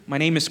My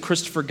name is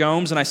Christopher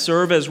Gomes, and I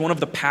serve as one of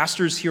the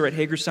pastors here at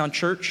Hagerstown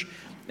Church.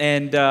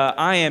 And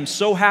I am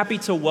so happy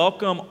to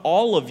welcome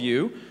all of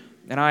you,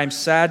 and I am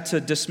sad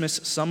to dismiss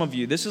some of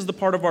you. This is the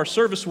part of our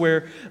service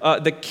where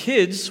the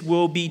kids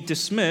will be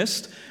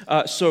dismissed.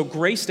 So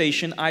Gray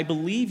Station, I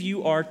believe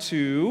you are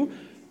to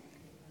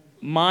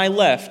my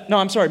left. No,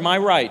 I'm sorry, my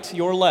right,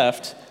 your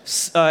left.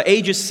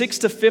 Ages 6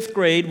 to 5th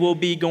grade will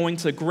be going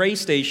to Gray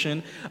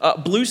Station.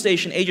 Blue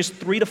Station, ages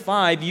 3 to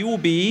 5, you will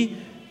be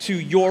to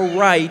your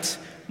right,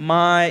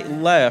 my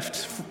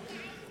left.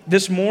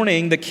 This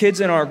morning, the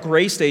kids in our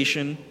Gray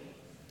Station,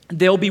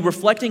 they'll be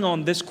reflecting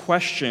on this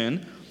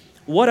question: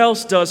 what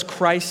else does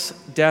Christ's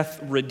death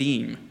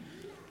redeem?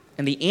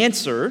 And the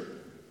answer,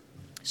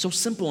 so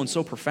simple and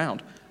so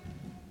profound: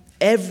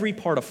 every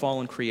part of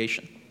fallen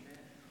creation.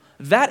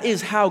 That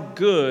is how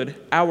good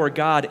our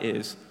God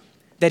is,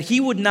 that He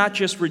would not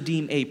just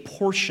redeem a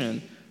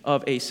portion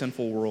of a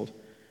sinful world,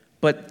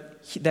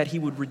 but that He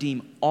would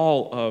redeem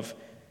all of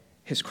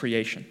His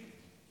creation.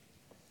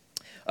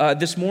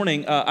 This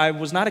morning, I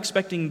was not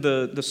expecting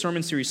the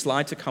sermon series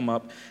slide to come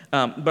up,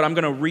 but I'm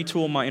going to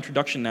retool my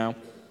introduction now.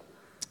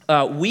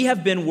 We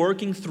have been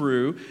working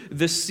through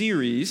this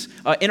series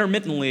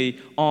intermittently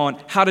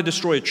on how to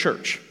destroy a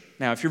church.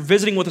 Now, if you're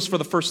visiting with us for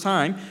the first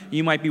time,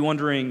 you might be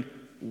wondering,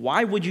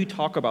 why would you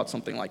talk about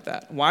something like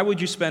that? Why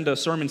would you spend a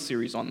sermon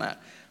series on that?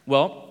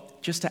 Well,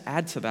 just to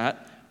add to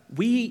that,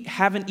 we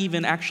haven't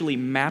even actually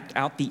mapped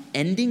out the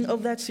ending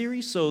of that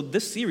series, so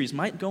this series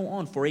might go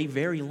on for a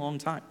very long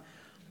time.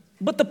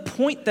 But the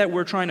point that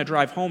we're trying to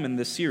drive home in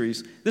this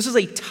series, this is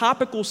a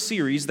topical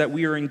series that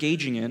we are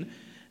engaging in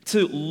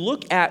to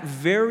look at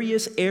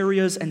various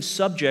areas and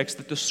subjects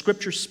that the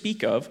Scriptures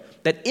speak of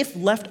that, if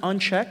left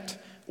unchecked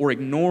or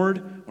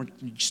ignored or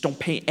you just don't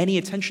pay any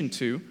attention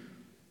to,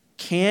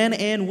 can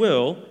and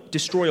will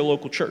destroy a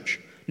local church.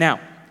 Now,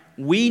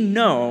 we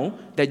know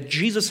that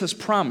Jesus has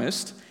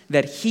promised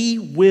that He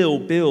will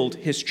build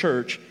His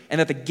church and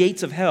that the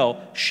gates of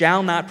hell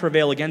shall not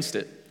prevail against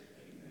it.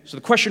 So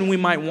the question we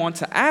might want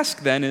to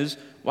ask then is,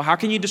 well, how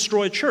can you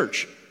destroy a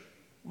church?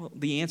 Well,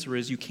 the answer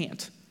is you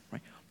can't,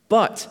 right?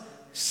 But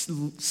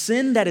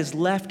sin that is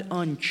left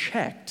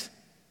unchecked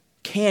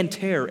can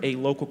tear a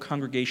local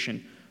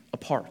congregation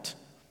apart.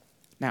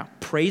 Now,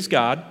 praise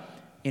God,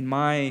 in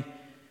my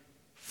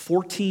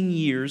 14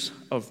 years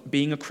of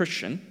being a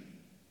Christian,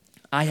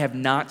 I have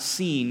not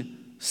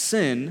seen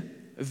sin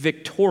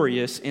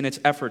victorious in its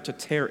effort to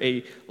tear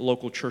a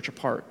local church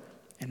apart.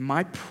 And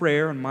my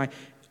prayer and my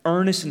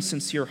earnest and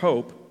sincere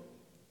hope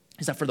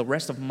is that for the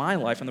rest of my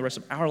life and the rest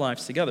of our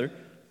lives together,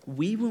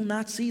 we will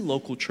not see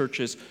local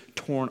churches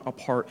torn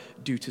apart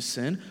due to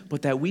sin,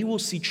 but that we will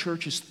see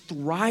churches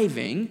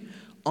thriving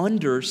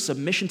under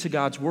submission to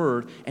God's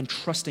word and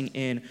trusting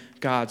in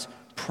God's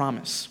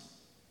promise.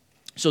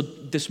 So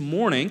this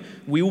morning,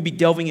 we will be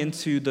delving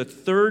into the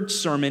third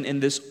sermon in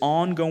this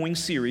ongoing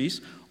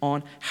series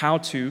on how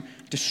to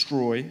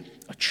destroy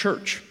a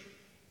church.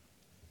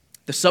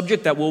 The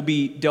subject that we'll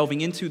be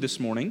delving into this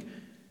morning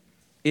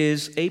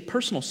is a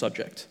personal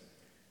subject.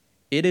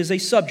 It is a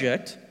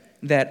subject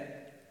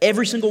that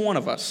every single one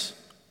of us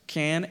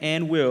can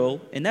and will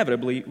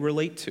inevitably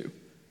relate to.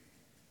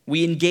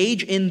 We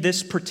engage in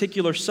this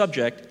particular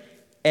subject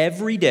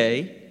every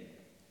day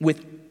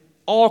with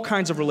all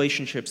kinds of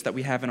relationships that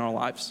we have in our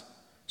lives.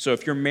 So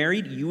if you're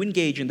married, you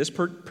engage in this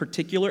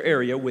particular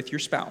area with your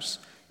spouse.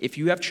 If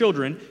you have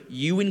children,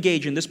 you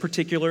engage in this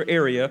particular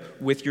area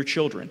with your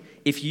children.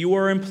 If you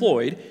are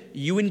employed,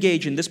 you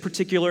engage in this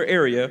particular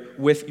area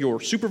with your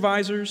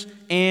supervisors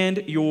and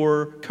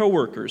your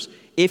coworkers.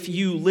 If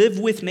you live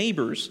with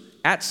neighbors,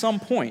 at some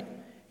point,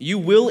 you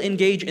will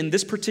engage in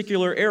this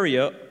particular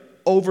area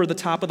over the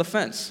top of the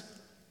fence.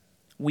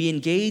 We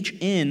engage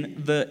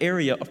in the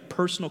area of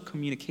personal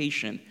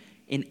communication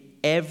in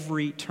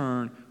every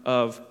turn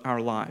of our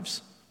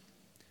lives.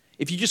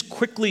 If you just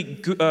quickly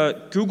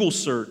Google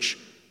search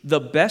the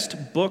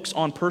best books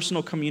on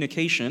personal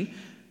communication,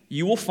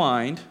 you will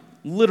find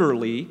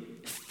literally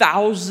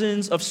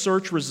thousands of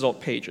search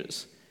result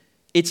pages.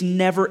 It's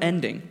never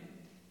ending.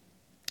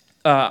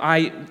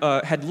 I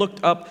had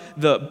looked up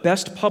the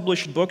best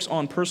published books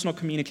on personal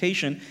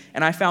communication,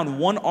 and I found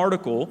one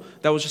article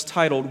that was just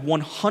titled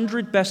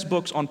 100 Best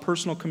Books on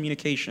Personal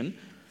Communication,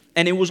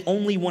 and it was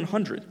only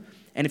 100.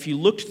 And if you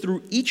looked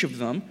through each of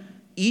them,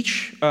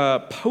 each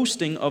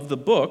posting of the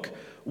book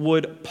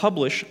would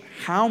publish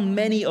how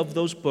many of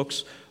those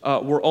books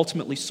were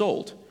ultimately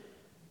sold.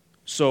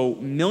 So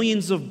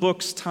millions of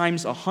books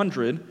times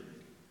 100,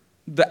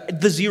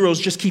 the zeros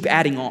just keep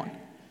adding on.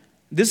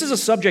 This is a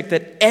subject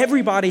that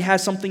everybody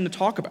has something to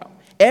talk about.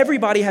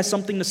 Everybody has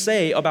something to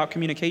say about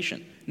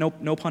communication.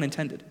 No pun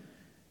intended.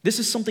 This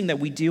is something that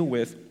we deal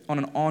with on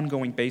an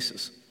ongoing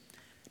basis.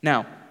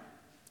 Now,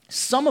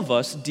 some of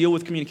us deal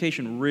with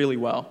communication really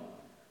well.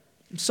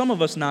 Some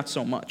of us not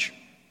so much.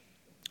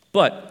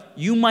 But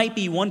you might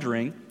be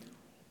wondering,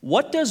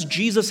 what does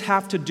Jesus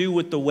have to do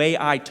with the way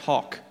I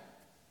talk?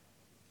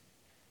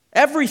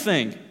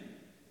 Everything.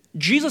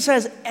 Jesus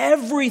has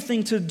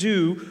everything to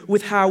do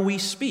with how we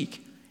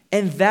speak.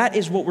 And that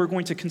is what we're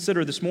going to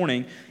consider this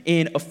morning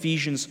in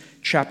Ephesians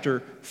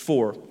chapter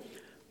 4.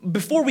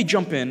 Before we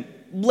jump in,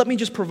 let me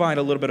just provide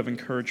a little bit of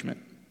encouragement.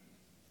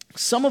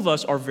 Some of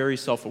us are very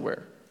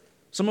self-aware.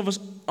 Some of us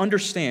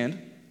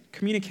understand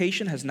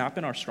communication has not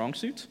been our strong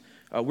suit.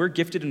 We're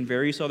gifted in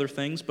various other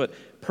things, but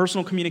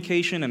personal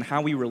communication and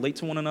how we relate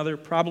to one another,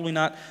 probably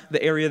not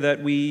the area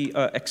that we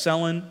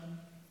excel in.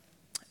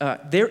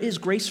 There is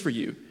grace for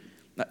you.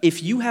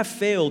 If you have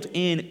failed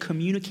in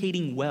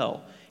communicating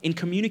well, in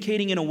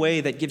communicating in a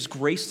way that gives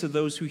grace to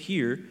those who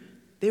hear,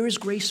 there is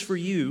grace for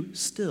you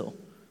still.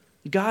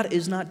 God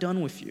is not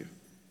done with you.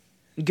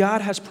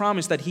 God has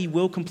promised that he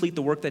will complete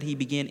the work that he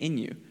began in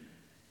you.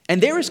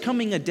 And there is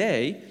coming a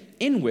day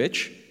in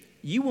which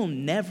you will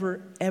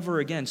never, ever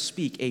again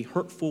speak a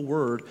hurtful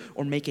word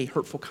or make a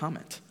hurtful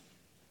comment.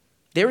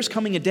 There is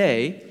coming a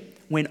day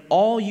when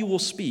all you will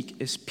speak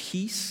is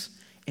peace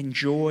and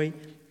joy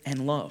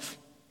and love.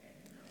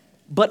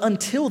 But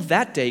until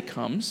that day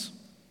comes,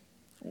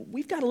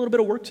 we've got a little bit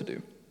of work to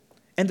do.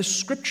 And the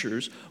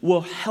scriptures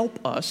will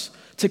help us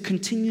to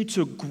continue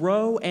to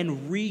grow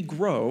and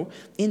regrow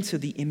into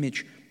the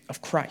image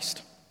of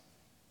Christ.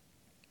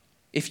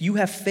 If you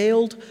have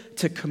failed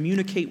to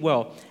communicate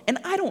well, and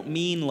I don't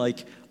mean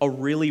like a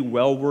really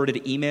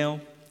well-worded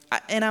email,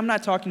 and I'm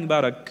not talking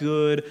about a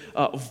good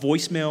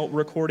voicemail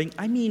recording.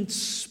 I mean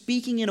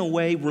speaking in a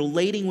way,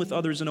 relating with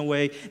others in a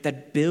way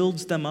that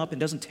builds them up and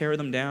doesn't tear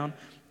them down.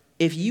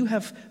 If you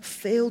have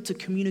failed to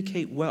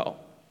communicate well,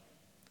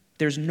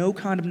 there's no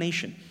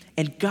condemnation.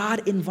 And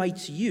God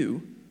invites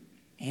you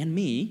and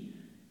me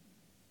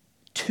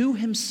to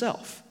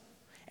himself.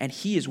 And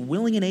he is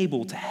willing and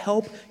able to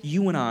help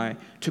you and I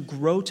to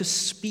grow to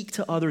speak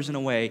to others in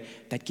a way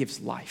that gives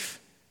life.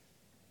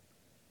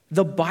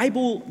 The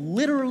Bible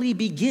literally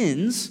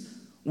begins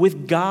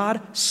with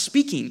God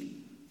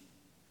speaking.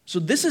 So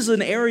this is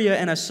an area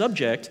and a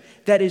subject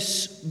that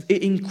is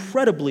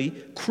incredibly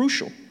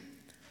crucial.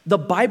 The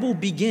Bible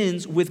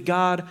begins with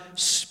God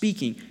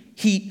speaking.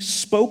 He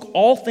spoke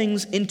all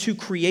things into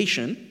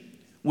creation,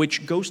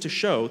 which goes to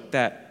show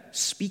that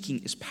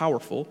speaking is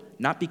powerful,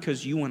 not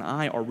because you and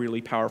I are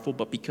really powerful,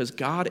 but because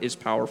God is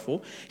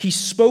powerful. He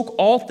spoke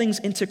all things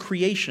into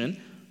creation,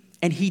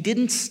 and he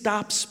didn't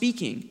stop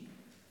speaking.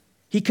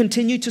 He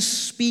continued to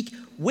speak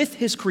with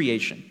his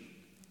creation.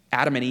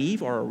 Adam and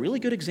Eve are a really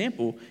good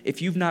example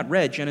if you've not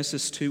read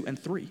Genesis 2 and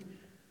 3.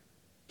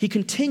 He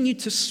continued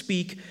to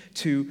speak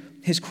to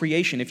his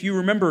creation. If you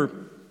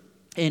remember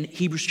in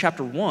Hebrews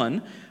chapter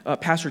 1,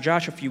 Pastor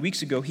Josh a few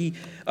weeks ago, he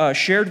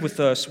shared with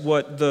us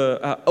what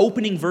the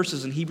opening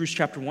verses in Hebrews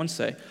chapter 1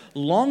 say.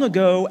 Long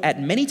ago,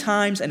 at many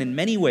times and in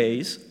many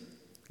ways,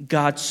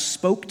 God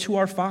spoke to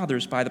our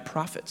fathers by the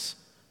prophets.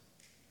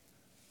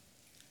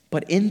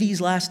 But in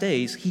these last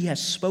days, he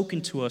has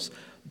spoken to us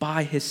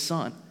by his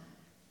Son.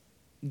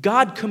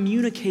 God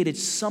communicated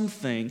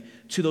something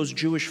to those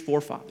Jewish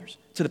forefathers,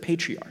 to the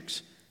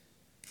patriarchs.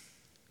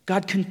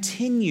 God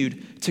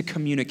continued to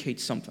communicate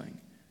something,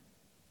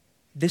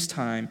 this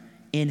time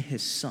in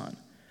his Son,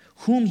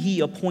 whom he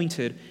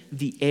appointed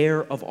the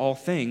heir of all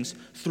things,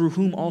 through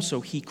whom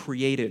also he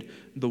created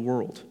the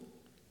world.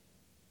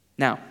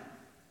 Now,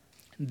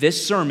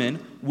 this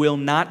sermon will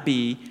not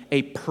be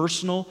a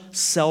personal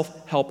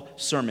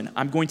self-help sermon.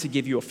 I'm going to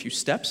give you a few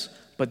steps,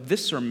 but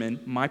this sermon,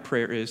 my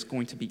prayer is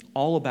going to be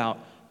all about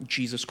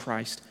Jesus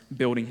Christ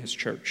building his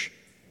church.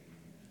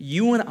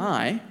 You and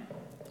I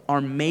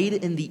are made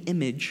in the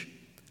image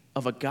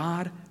of a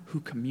God who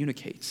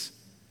communicates.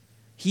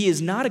 He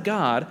is not a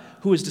God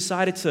who has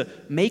decided to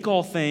make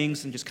all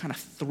things and just kind of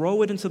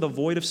throw it into the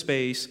void of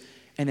space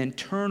and then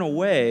turn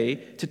away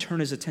to turn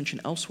his attention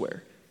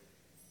elsewhere.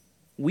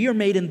 We are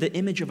made in the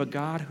image of a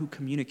God who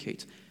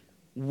communicates.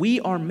 We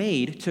are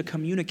made to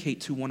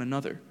communicate to one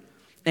another.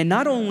 And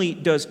not only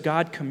does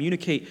God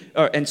communicate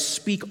and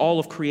speak all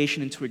of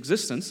creation into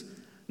existence,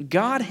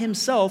 God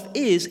himself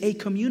is a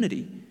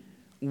community.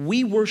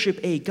 We worship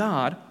a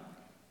God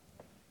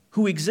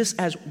who exists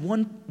as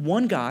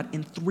one God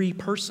in three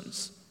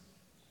persons.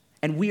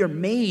 And we are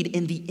made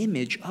in the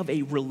image of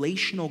a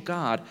relational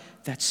God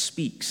that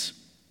speaks.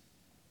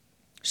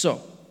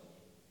 So,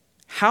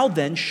 how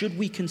then should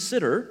we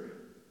consider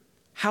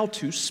how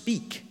to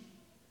speak?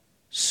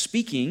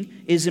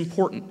 Speaking is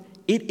important.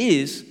 It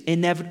is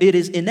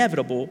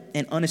inevitable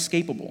and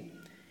unescapable.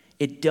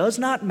 It does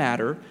not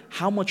matter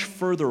how much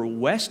further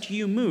west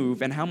you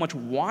move and how much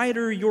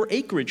wider your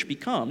acreage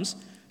becomes,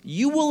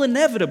 you will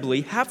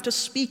inevitably have to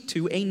speak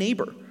to a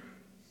neighbor.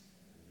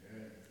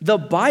 The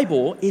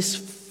Bible is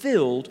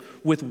filled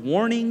with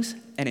warnings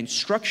and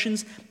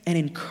instructions and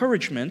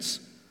encouragements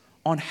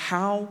on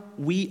how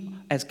we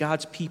as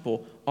God's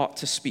people ought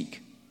to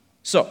speak.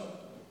 So,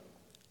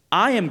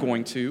 I am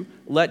going to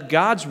let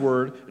God's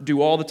word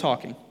do all the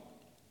talking.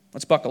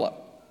 Let's buckle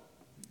up.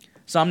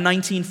 Psalm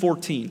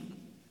 19:14.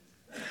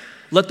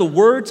 Let the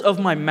words of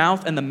my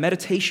mouth and the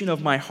meditation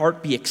of my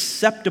heart be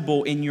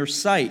acceptable in your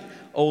sight,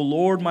 O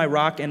Lord, my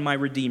rock and my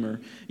redeemer.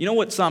 You know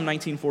what Psalm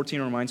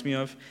 19:14 reminds me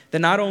of? That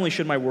not only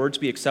should my words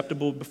be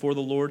acceptable before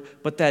the Lord,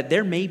 but that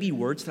there may be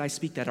words that I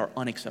speak that are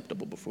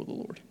unacceptable before the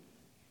Lord.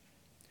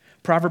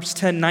 Proverbs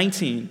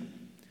 10:19,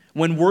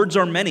 when words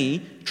are many,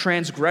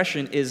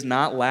 transgression is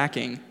not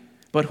lacking,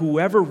 but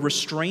whoever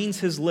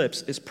restrains his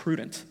lips is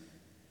prudent.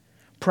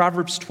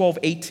 Proverbs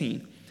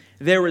 12:18,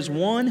 there is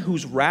one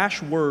whose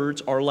rash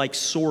words are like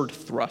sword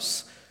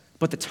thrusts,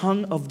 but the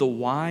tongue of the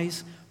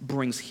wise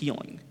brings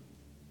healing.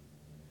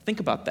 Think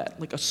about that.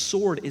 Like a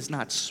sword is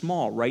not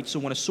small, right? So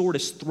when a sword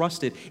is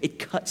thrusted, it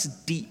cuts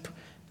deep.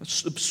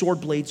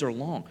 Sword blades are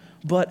long.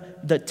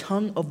 But the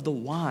tongue of the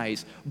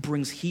wise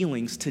brings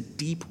healings to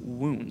deep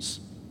wounds.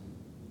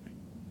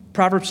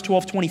 Proverbs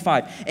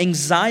 12:25,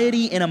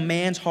 anxiety in a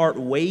man's heart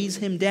weighs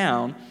him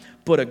down,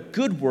 but a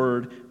good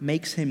word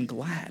makes him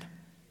glad.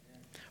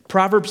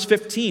 Proverbs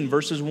 15,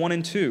 verses 1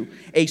 and 2,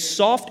 a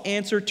soft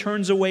answer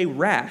turns away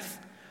wrath,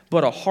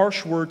 but a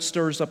harsh word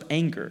stirs up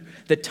anger.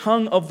 The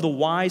tongue of the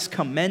wise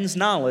commends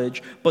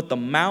knowledge, but the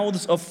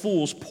mouths of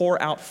fools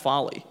pour out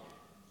folly.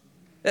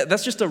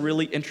 That's just a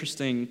really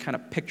interesting kind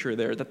of picture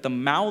there, that the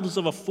mouths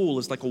of a fool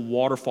is like a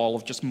waterfall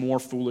of just more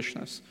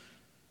foolishness.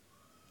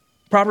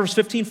 Proverbs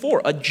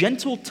 15:4, a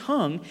gentle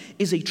tongue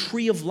is a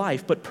tree of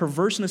life, but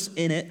perverseness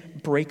in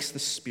it breaks the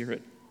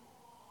spirit.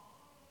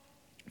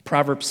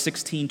 Proverbs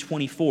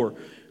 16:24,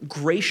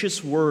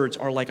 gracious words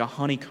are like a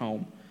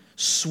honeycomb,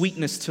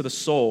 sweetness to the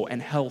soul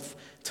and health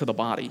to the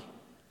body.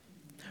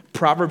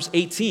 Proverbs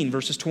 18,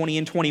 verses 20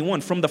 and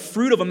 21, from the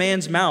fruit of a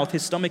man's mouth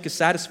his stomach is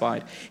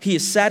satisfied. He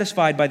is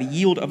satisfied by the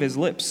yield of his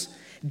lips.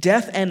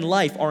 Death and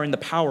life are in the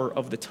power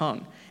of the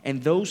tongue,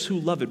 and those who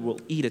love it will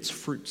eat its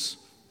fruits.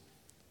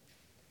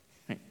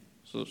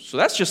 So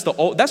that's just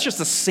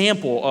a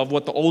sample of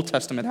what the Old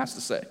Testament has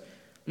to say.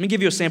 Let me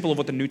give you a sample of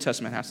what the New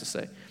Testament has to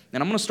say.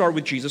 And I'm going to start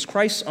with Jesus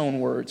Christ's own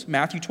words,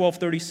 Matthew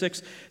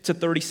 12:36 to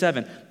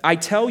 37. I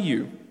tell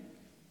you,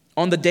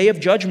 on the day of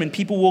judgment,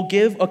 people will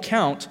give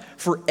account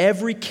for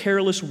every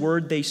careless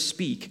word they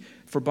speak,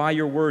 for by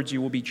your words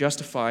you will be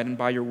justified, and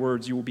by your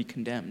words you will be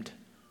condemned.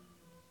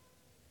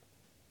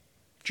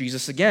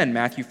 Jesus again,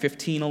 Matthew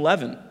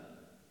 15:11.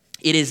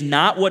 It is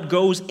not what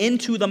goes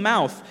into the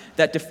mouth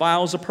that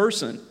defiles a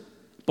person,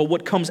 but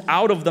what comes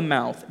out of the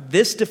mouth,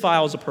 this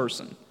defiles a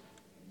person.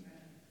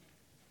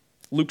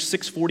 Luke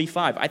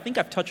 6:45. I think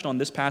I've touched on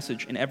this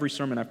passage in every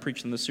sermon I've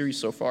preached in this series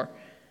so far.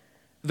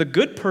 The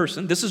good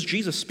person, this is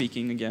Jesus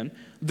speaking again,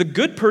 the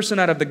good person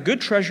out of the good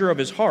treasure of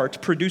his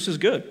heart produces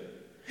good,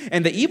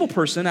 and the evil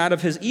person out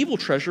of his evil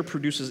treasure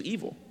produces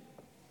evil.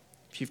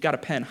 If you've got a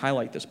pen,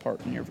 highlight this part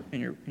in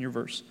your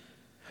verse.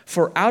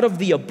 For out of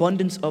the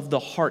abundance of the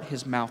heart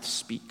his mouth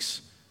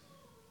speaks.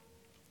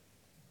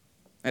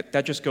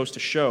 That just goes to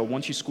show,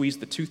 once you squeeze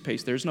the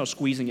toothpaste, there's no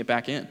squeezing it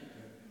back in.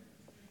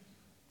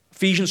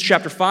 Ephesians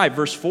chapter 5,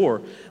 verse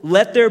 4,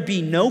 let there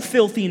be no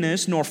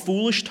filthiness, nor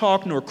foolish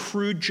talk, nor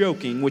crude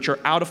joking, which are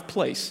out of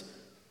place,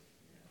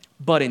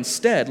 but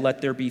instead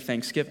let there be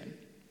thanksgiving.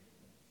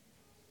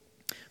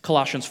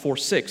 Colossians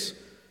 4:6,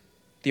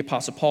 the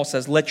Apostle Paul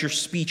says, let your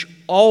speech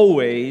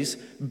always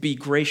be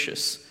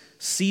gracious,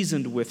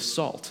 seasoned with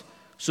salt,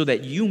 so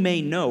that you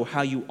may know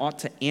how you ought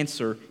to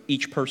answer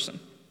each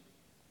person.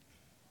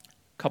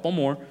 A couple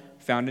more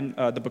found in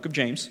the book of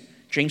James.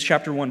 James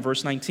chapter 1,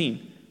 verse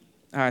 19.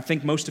 I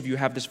think most of you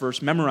have this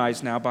verse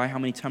memorized now by how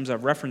many times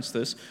I've referenced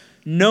this.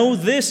 Know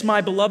this, my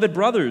beloved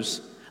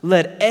brothers,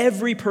 let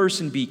every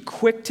person be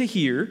quick to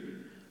hear,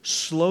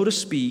 slow to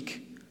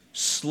speak,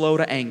 slow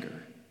to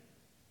anger.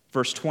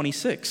 Verse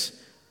 26.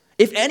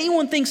 If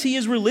anyone thinks he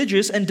is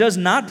religious and does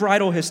not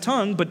bridle his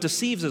tongue but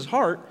deceives his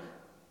heart,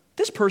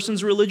 this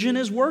person's religion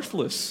is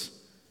worthless.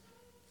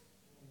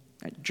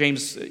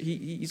 James,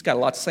 he's got a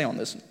lot to say on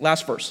this.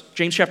 Last verse,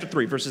 James chapter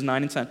 3, verses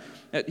 9 and 10.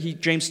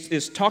 James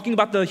is talking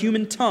about the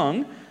human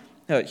tongue,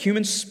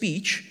 human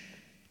speech.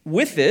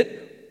 With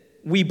it,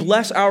 we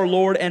bless our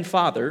Lord and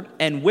Father,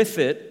 and with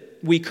it,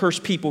 we curse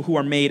people who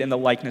are made in the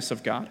likeness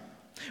of God.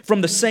 From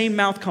the same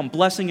mouth come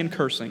blessing and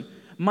cursing.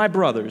 My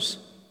brothers,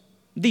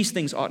 these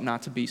things ought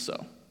not to be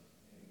so.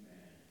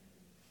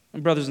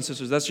 And brothers and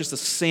sisters, that's just a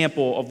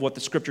sample of what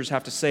the scriptures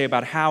have to say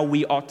about how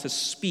we ought to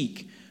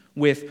speak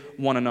with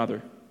one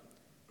another.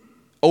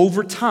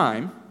 Over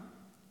time,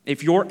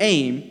 if your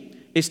aim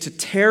is to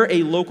tear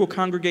a local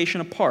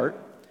congregation apart,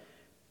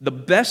 the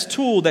best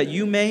tool that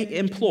you may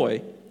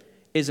employ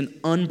is an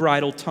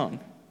unbridled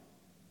tongue.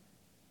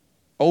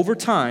 Over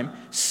time,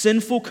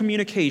 sinful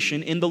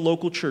communication in the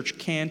local church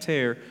can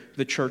tear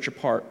the church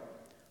apart.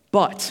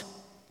 But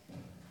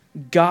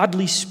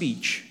godly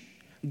speech,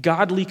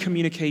 godly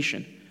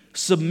communication,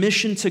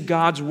 submission to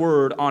God's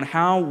word on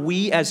how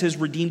we as his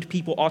redeemed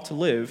people ought to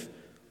live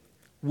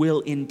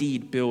will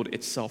indeed build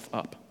itself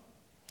up.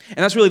 And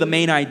that's really the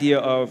main idea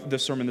of the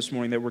sermon this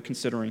morning that we're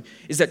considering,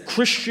 is that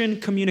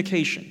Christian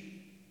communication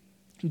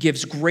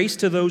gives grace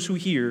to those who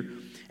hear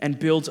and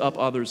builds up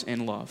others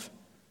in love.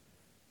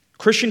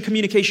 Christian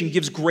communication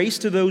gives grace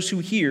to those who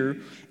hear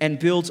and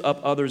builds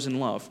up others in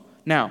love.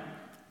 Now,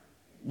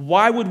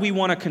 why would we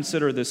want to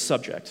consider this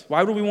subject?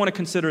 Why would we want to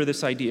consider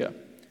this idea?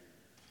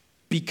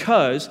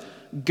 Because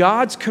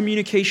God's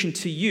communication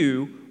to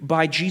you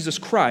by Jesus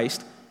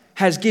Christ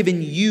has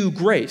given you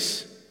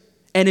grace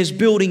and is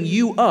building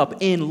you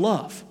up in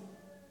love.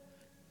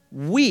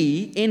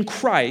 we in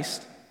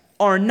Christ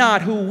are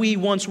not who we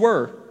once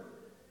were.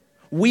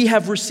 We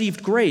have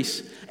received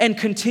grace and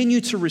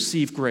continue to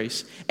receive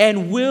grace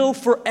and will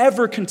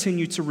forever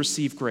continue to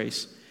receive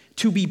grace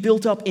to be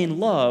built up in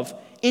love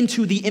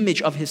into the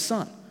image of his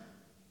Son.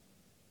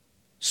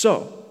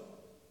 So,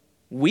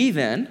 we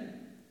then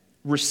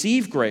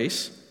receive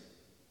grace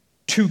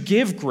to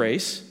give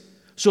grace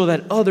so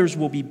that others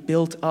will be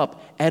built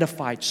up,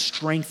 edified,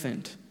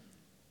 strengthened,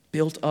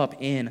 built up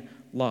in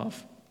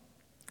love.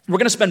 We're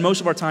going to spend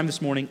most of our time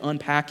this morning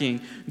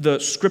unpacking the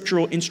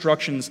scriptural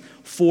instructions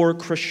for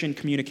Christian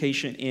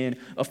communication in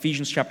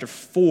Ephesians chapter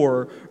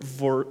 4,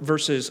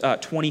 verses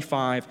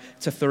 25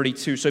 to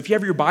 32. So if you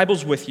have your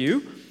Bibles with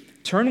you,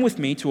 turn with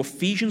me to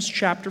Ephesians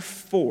chapter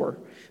 4.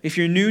 If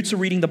you're new to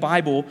reading the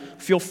Bible,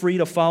 feel free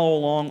to follow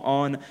along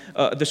on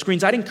the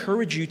screens. I'd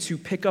encourage you to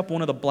pick up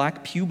one of the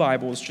black pew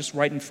Bibles just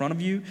right in front of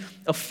you.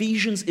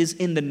 Ephesians is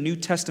in the New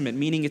Testament,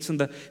 meaning it's in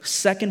the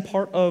second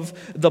part of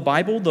the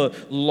Bible. The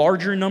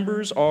larger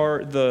numbers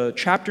are the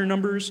chapter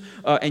numbers,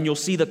 and you'll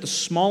see that the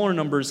smaller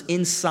numbers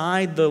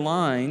inside the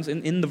lines,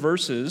 in the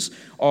verses,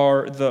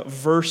 are the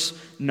verse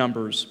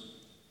numbers.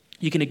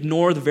 You can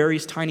ignore the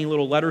various tiny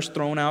little letters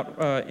thrown out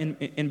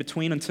in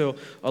between until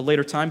a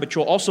later time, but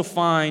you'll also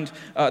find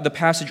the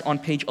passage on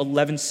page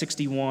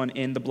 1161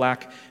 in the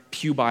black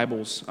pew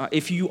Bibles.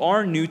 If you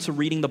are new to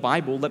reading the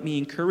Bible, let me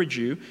encourage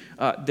you.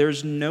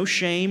 There's no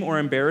shame or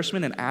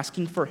embarrassment in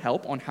asking for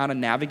help on how to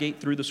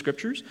navigate through the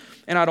Scriptures,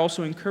 and I'd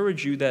also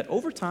encourage you that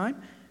over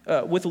time,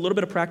 with a little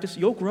bit of practice,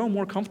 you'll grow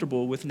more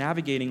comfortable with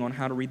navigating on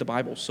how to read the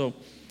Bible. So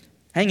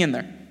hang in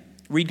there.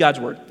 Read God's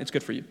Word. It's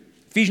good for you.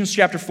 Ephesians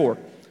chapter 4.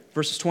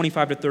 Verses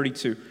 25 to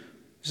 32.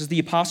 This is the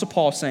Apostle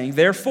Paul saying,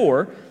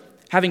 "Therefore,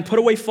 having put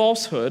away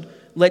falsehood,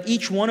 let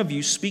each one of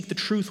you speak the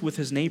truth with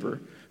his neighbor,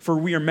 for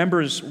we are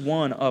members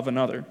one of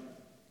another.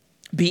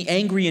 Be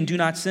angry and do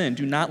not sin.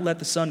 Do not let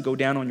the sun go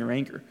down on your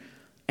anger,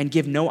 and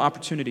give no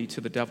opportunity to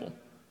the devil.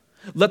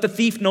 Let the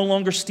thief no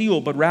longer steal,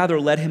 but rather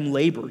let him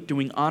labor,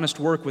 doing honest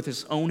work with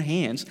his own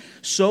hands,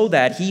 so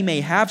that he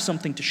may have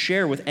something to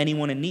share with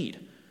anyone in need.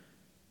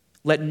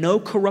 Let no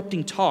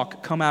corrupting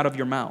talk come out of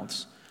your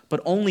mouths, but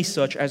only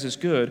such as is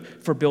good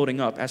for building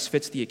up, as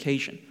fits the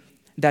occasion,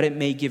 that it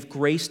may give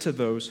grace to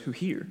those who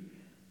hear.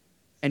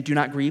 And do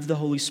not grieve the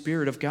Holy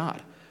Spirit of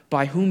God,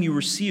 by whom you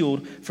were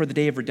sealed for the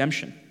day of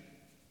redemption.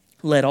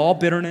 Let all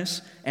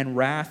bitterness and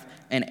wrath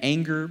and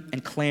anger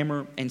and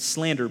clamor and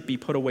slander be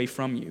put away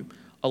from you,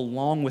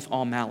 along with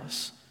all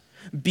malice.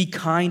 Be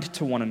kind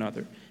to one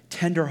another,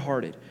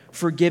 tender-hearted,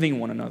 forgiving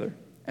one another,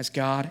 as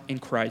God in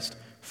Christ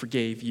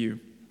forgave you."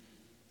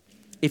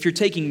 If you're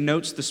taking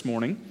notes this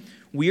morning,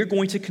 we are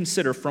going to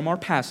consider from our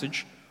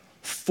passage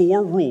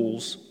 4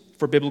 rules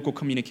for biblical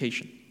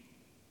communication.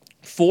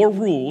 4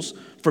 rules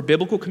for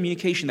biblical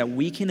communication that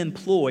we can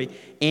employ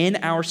in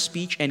our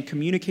speech and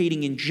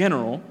communicating in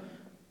general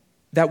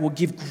that will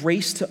give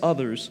grace to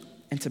others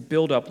and to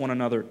build up one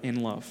another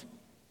in love.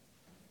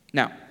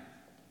 Now,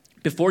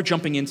 before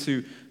jumping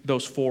into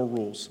those 4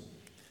 rules,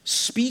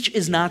 speech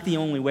is not the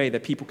only way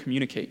that people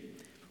communicate.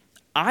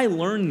 I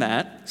learned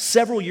that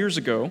several years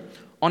ago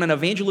on an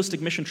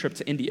evangelistic mission trip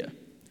to India.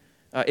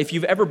 If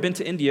you've ever been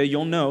to India,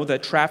 you'll know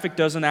that traffic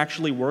doesn't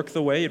actually work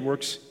the way it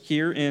works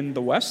here in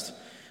the West.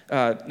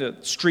 The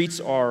streets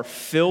are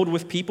filled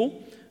with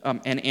people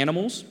and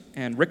animals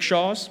and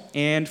rickshaws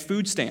and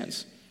food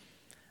stands.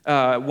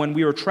 When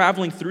we were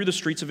traveling through the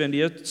streets of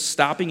India,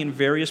 stopping in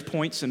various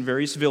points in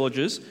various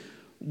villages,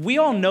 we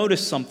all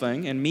noticed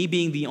something, and me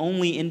being the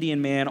only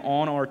Indian man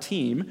on our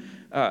team,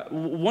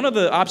 one of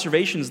the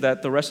observations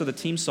that the rest of the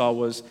team saw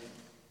was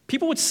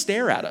people would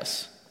stare at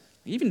us.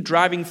 Even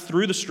driving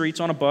through the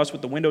streets on a bus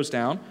with the windows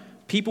down,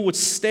 people would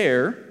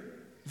stare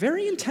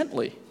very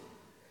intently.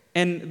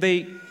 And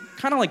they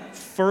kind of like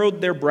furrowed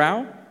their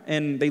brow,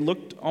 and they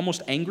looked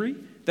almost angry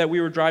that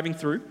we were driving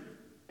through.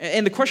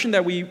 And the question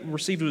that we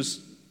received was,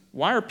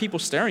 why are people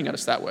staring at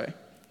us that way?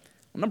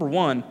 Well, number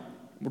one,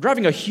 we're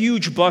driving a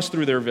huge bus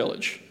through their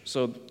village.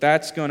 So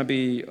that's going to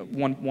be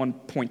one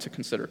point to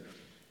consider.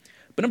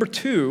 But number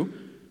two,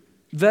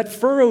 that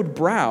furrowed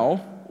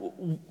brow,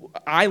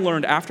 I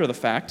learned after the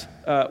fact,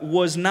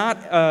 was not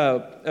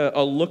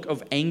a look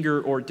of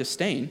anger or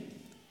disdain,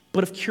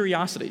 but of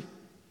curiosity.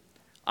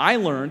 I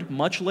learned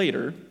much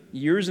later,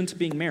 years into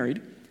being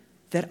married,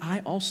 that I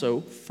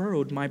also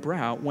furrowed my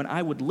brow when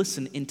I would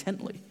listen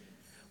intently.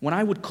 When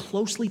I would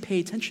closely pay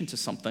attention to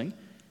something,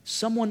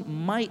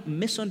 someone might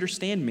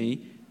misunderstand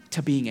me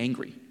to being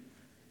angry.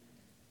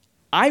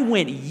 I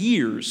went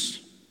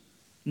years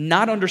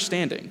not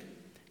understanding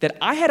that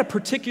I had a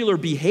particular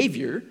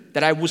behavior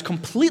that I was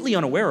completely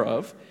unaware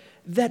of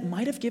that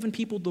might have given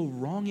people the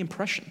wrong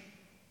impression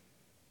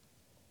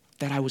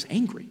that I was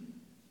angry,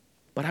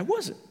 but I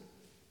wasn't.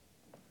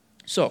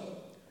 So,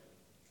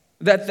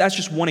 that's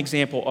just one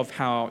example of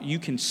how you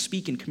can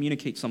speak and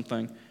communicate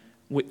something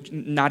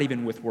not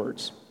even with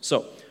words.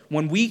 So,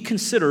 when we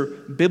consider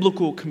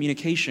biblical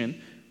communication,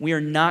 we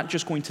are not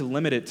just going to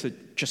limit it to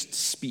just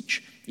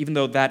speech, even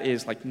though that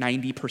is like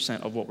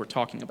 90% of what we're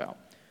talking about.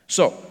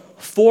 So,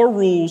 4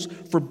 rules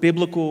for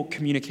biblical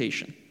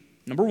communication.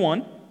 Number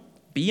 1,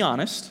 be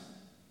honest.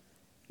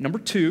 Number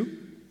 2,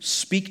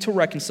 speak to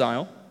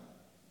reconcile.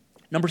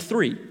 Number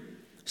 3,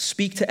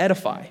 speak to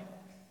edify.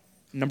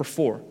 Number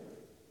 4,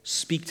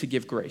 speak to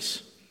give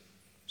grace.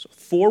 So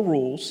 4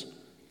 rules.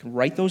 You can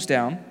write those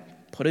down,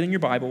 put it in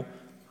your Bible.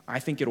 I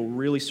think it'll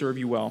really serve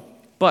you well.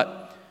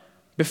 But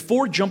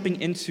before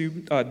jumping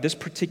into this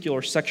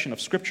particular section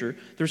of Scripture,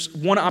 there's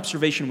one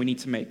observation we need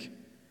to make.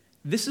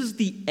 This is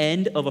the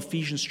end of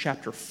Ephesians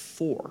chapter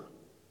 4,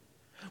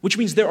 which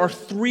means there are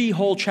 3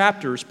 whole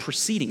chapters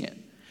preceding it.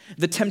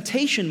 The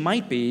temptation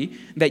might be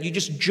that you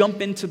just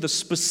jump into the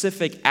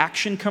specific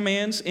action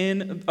commands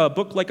in a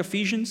book like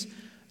Ephesians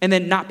and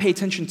then not pay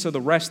attention to the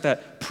rest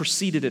that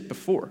preceded it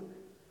before.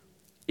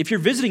 If you're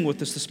visiting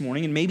with us this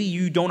morning and maybe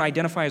you don't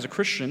identify as a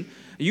Christian,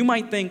 you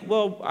might think,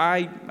 well,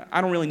 I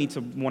don't really need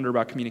to wonder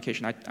about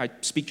communication. I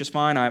speak just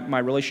fine. My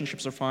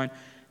relationships are fine.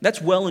 That's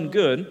well and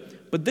good,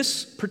 but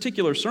this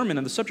particular sermon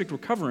and the subject we're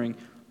covering,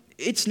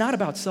 it's not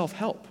about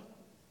self-help.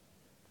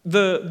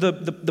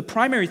 The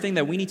primary thing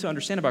that we need to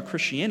understand about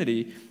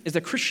Christianity is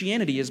that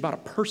Christianity is about a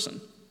person.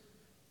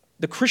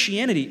 The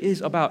Christianity is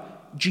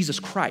about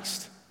Jesus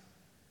Christ.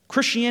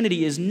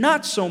 Christianity is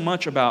not so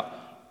much about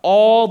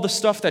all the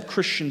stuff that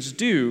Christians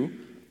do.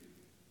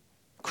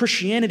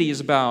 Christianity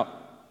is about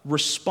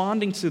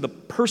responding to the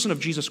person of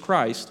Jesus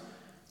Christ,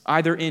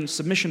 either in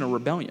submission or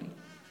rebellion.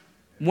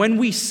 When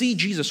we see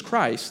Jesus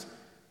Christ,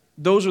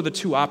 those are the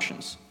 2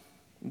 options.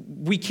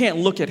 We can't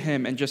look at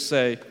him and just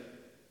say,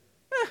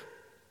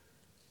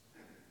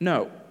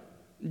 No.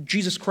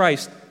 Jesus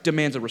Christ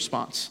demands a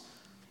response.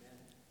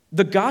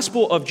 The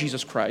gospel of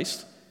Jesus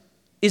Christ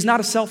is not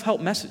a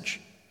self-help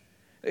message.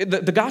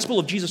 The gospel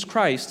of Jesus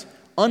Christ,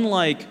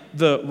 unlike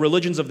the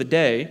religions of the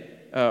day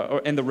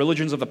and the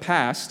religions of the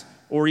past,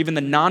 or even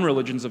the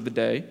non-religions of the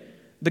day,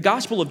 the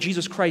gospel of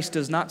Jesus Christ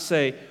does not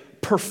say,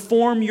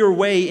 perform your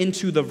way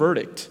into the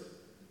verdict.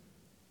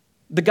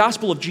 The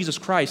gospel of Jesus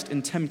Christ,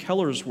 in Tim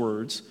Keller's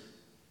words,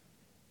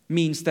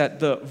 means that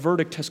the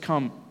verdict has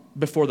come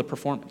before the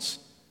performance.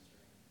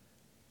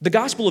 The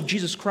gospel of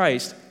Jesus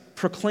Christ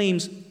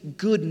proclaims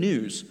good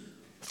news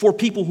for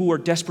people who are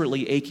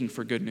desperately aching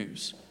for good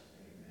news.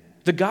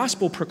 The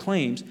gospel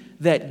proclaims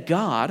that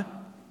God,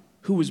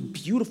 who is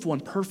beautiful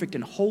and perfect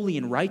and holy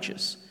and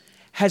righteous,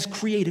 has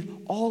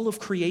created all of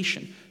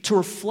creation to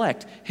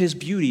reflect his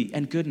beauty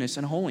and goodness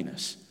and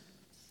holiness.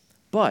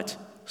 But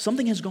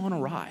something has gone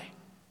awry.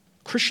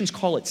 Christians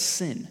call it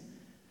sin.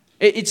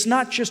 It's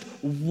not just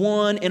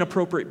one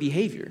inappropriate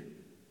behavior.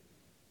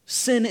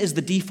 Sin is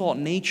the default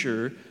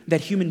nature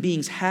that human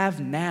beings have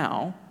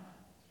now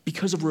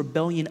because of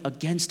rebellion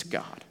against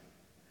God.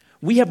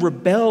 We have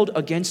rebelled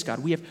against God.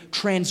 We have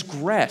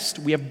transgressed.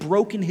 We have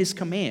broken his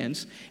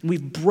commands, and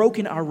we've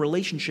broken our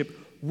relationship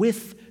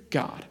with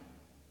God.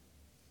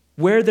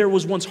 Where there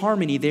was once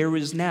harmony, there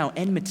is now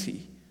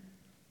enmity.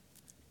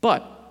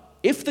 But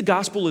if the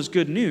gospel is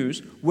good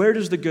news, where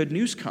does the good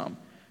news come?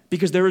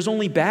 Because there is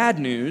only bad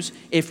news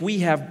if we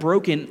have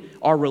broken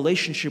our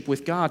relationship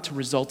with God to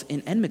result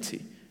in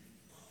enmity.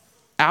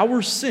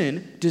 Our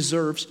sin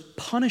deserves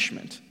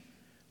punishment.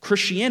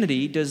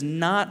 Christianity does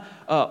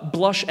not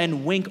blush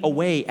and wink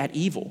away at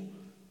evil.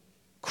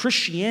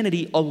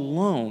 Christianity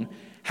alone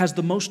has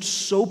the most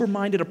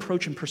sober-minded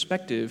approach and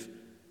perspective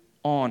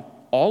on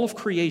all of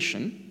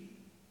creation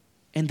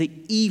and the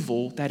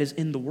evil that is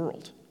in the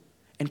world.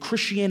 And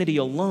Christianity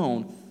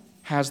alone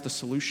has the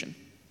solution.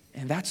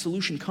 And that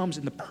solution comes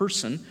in the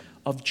person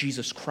of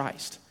Jesus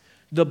Christ.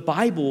 The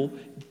Bible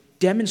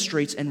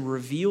demonstrates and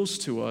reveals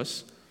to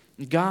us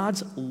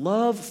God's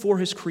love for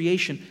his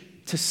creation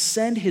to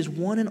send his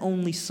one and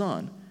only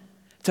Son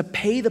to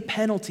pay the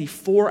penalty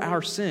for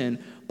our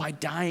sin by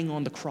dying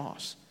on the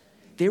cross.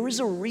 There is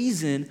a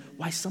reason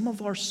why some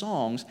of our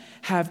songs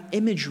have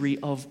imagery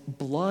of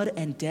blood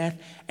and death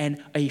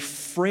and a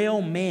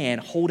frail man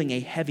holding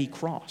a heavy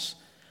cross.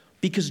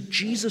 Because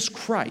Jesus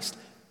Christ,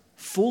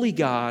 fully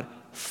God,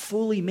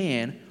 fully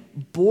man,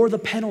 bore the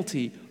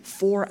penalty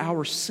for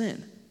our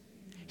sin.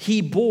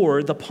 He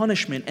bore the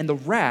punishment and the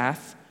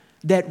wrath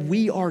that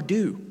we are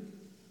due.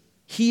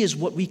 He is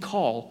what we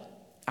call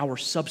our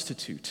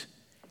substitute.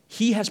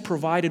 He has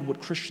provided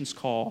what Christians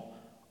call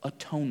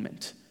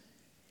atonement.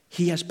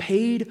 He has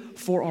paid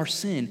for our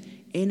sin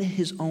in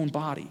his own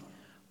body.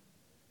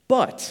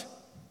 But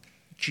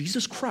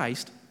Jesus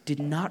Christ did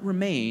not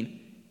remain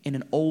in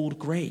an old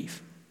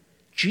grave.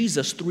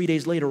 Jesus, 3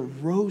 days later,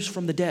 rose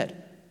from the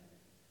dead.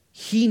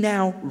 He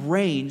now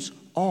reigns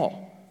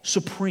all,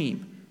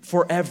 supreme,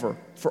 forever,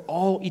 for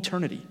all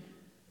eternity.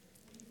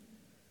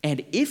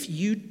 And if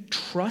you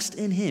trust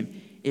in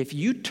him, if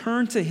you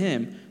turn to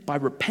him by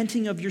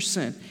repenting of your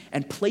sin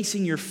and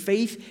placing your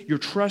faith, your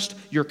trust,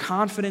 your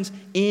confidence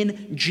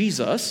in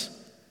Jesus,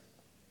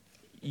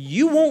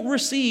 you won't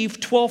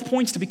receive 12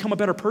 points to become a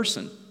better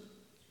person.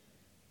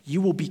 You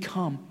will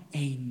become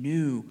a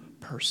new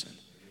person.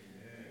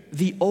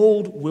 The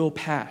old will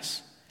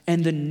pass,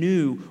 and the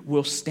new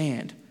will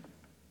stand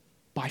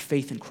by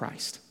faith in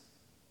Christ.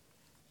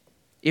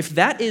 If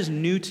that is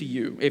new to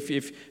you, if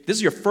this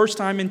is your first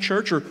time in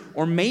church,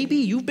 or maybe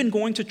you've been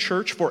going to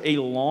church for a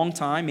long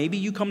time, maybe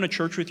you come to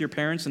church with your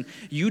parents and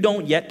you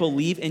don't yet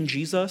believe in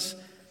Jesus,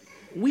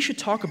 we should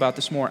talk about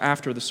this more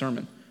after the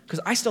sermon, because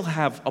I still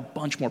have a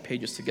bunch more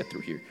pages to get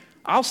through here.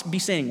 I'll be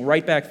standing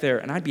right back there,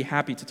 and I'd be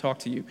happy to talk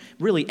to you.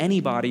 Really,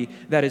 anybody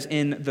that is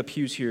in the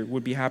pews here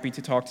would be happy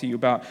to talk to you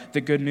about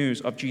the good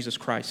news of Jesus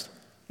Christ.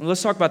 Well,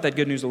 let's talk about that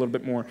good news a little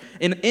bit more.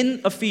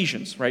 In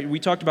Ephesians, right, we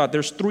talked about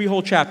there's 3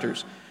 whole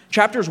chapters.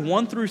 Chapters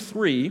 1 through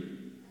 3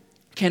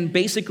 can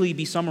basically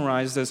be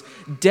summarized as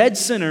dead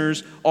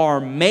sinners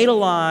are made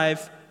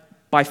alive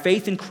by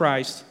faith in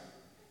Christ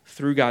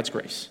through God's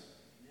grace.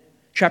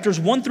 Chapters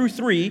 1 through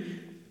 3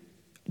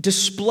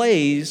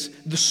 displays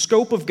the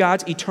scope of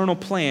God's eternal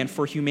plan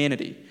for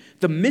humanity,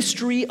 the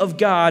mystery of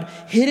God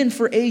hidden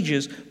for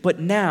ages, but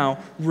now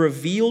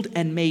revealed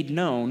and made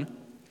known,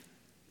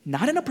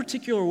 not in a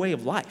particular way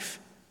of life,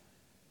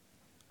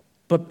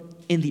 but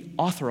in the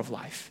author of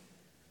life.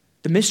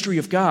 The mystery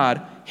of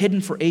God,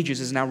 hidden for ages,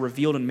 is now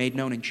revealed and made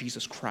known in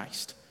Jesus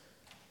Christ.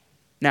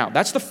 Now,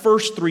 that's the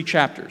first 3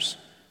 chapters,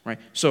 right?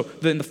 So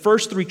in the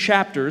first 3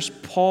 chapters,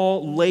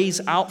 Paul lays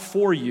out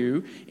for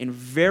you in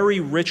very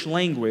rich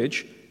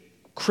language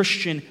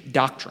Christian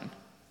doctrine,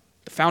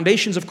 the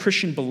foundations of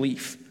Christian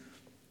belief.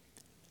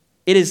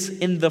 It is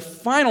in the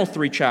final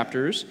 3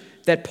 chapters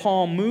that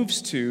Paul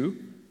moves to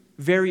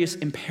various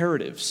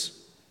imperatives,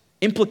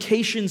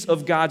 implications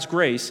of God's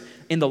grace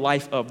in the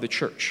life of the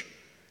church.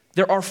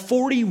 There are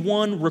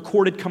 41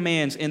 recorded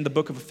commands in the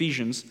book of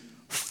Ephesians.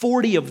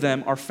 40 of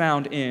them are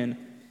found in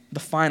the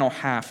final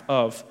half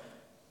of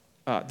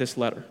this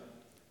letter.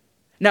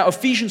 Now,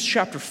 Ephesians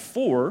chapter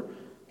 4,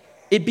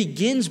 it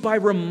begins by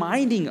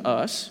reminding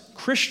us,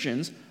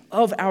 Christians,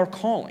 of our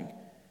calling.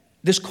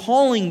 This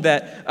calling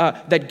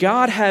that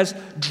God has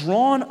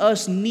drawn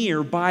us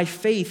near by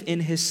faith in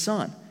His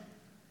Son.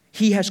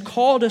 He has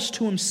called us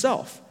to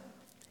Himself.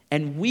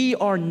 And we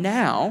are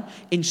now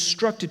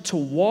instructed to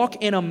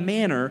walk in a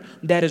manner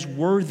that is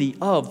worthy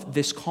of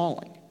this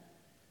calling.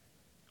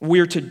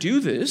 We're to do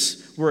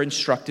this, we're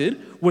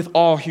instructed, with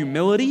all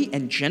humility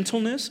and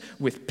gentleness,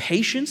 with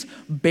patience,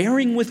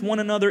 bearing with one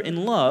another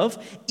in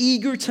love,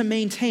 eager to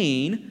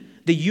maintain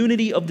the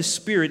unity of the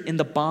Spirit in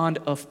the bond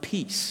of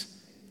peace.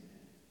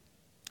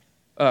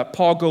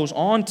 Paul goes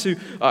on to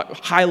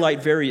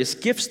highlight various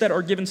gifts that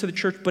are given to the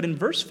church, but in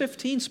verse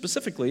 15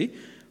 specifically,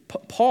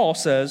 Paul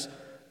says,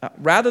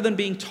 rather than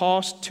being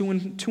tossed to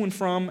and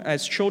from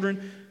as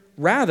children,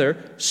 rather,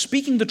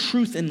 speaking the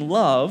truth in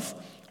love,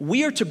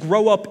 we are to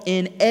grow up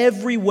in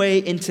every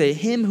way into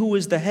Him who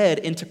is the head,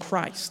 into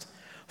Christ,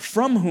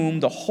 from whom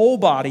the whole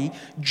body,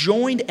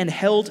 joined and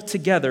held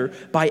together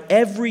by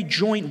every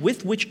joint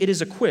with which it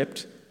is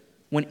equipped,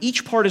 when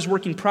each part is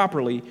working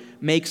properly,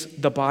 makes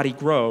the body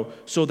grow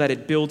so that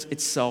it builds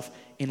itself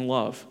in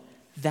love.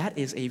 That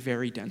is a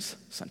very dense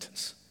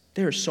sentence.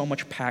 There is so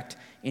much packed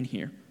in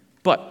here.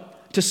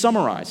 But to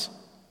summarize,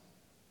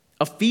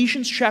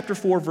 Ephesians chapter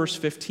 4, verse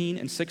 15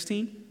 and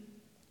 16,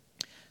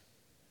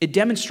 it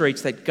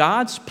demonstrates that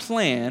God's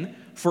plan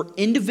for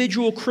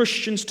individual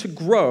Christians to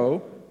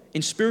grow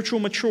in spiritual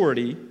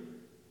maturity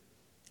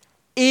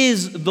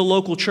is the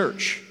local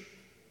church.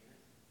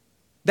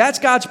 That's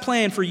God's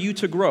plan for you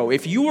to grow.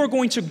 If you are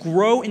going to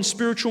grow in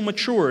spiritual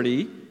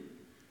maturity,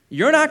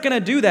 you're not going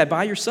to do that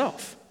by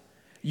yourself.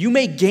 You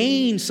may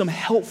gain some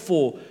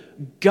helpful,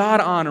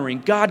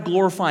 God-honoring,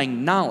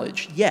 God-glorifying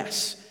knowledge,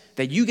 yes,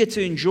 that you get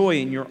to enjoy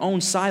in your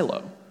own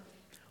silo.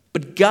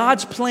 But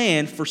God's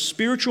plan for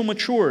spiritual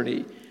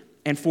maturity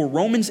and for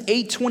Romans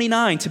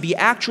 8:29 to be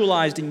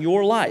actualized in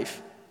your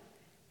life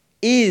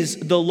is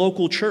the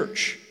local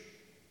church.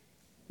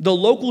 The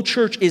local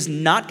church is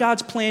not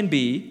God's plan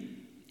B.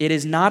 It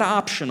is not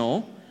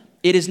optional.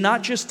 It is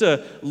not just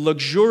a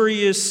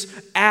luxurious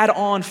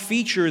add-on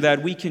feature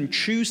that we can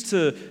choose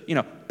to,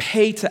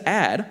 pay to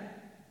add.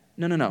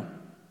 No.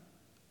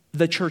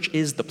 The church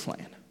is the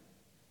plan.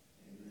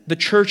 The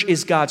church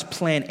is God's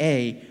plan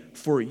A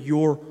for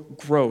your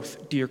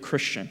growth, dear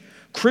Christian.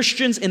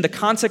 Christians in the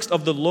context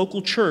of the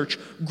local church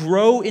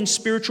grow in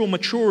spiritual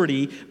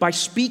maturity by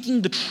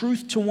speaking the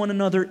truth to one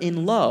another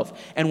in love.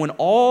 And when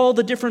all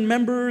the different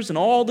members and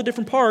all the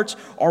different parts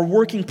are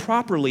working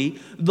properly,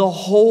 the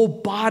whole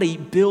body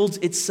builds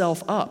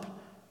itself up.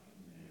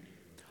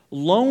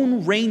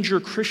 Lone Ranger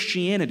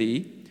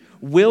Christianity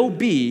will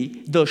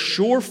be the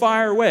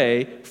surefire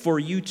way for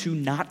you to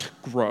not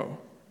grow.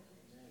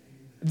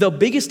 The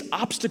biggest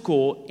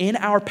obstacle in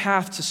our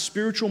path to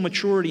spiritual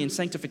maturity and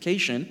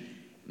sanctification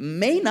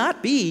may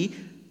not be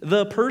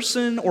the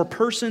person or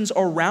persons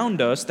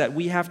around us that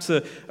we have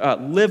to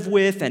live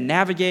with and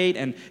navigate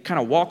and kind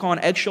of walk on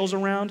eggshells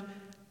around.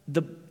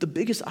 The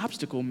biggest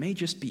obstacle may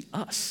just be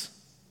us.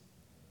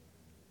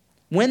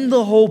 When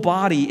the whole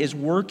body is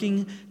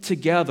working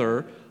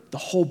together, the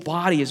whole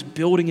body is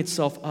building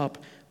itself up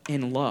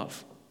in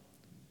love.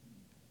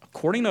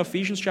 According to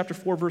Ephesians chapter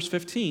 4, verse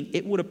 15,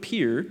 it would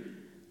appear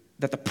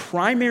that the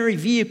primary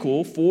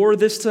vehicle for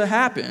this to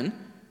happen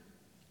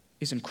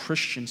is in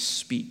Christian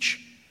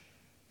speech.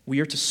 We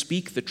are to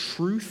speak the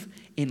truth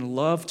in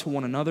love to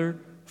one another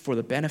for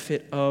the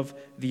benefit of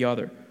the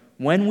other.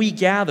 When we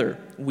gather,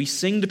 we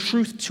sing the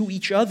truth to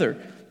each other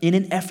in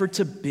an effort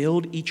to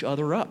build each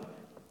other up,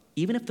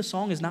 even if the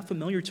song is not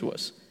familiar to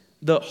us.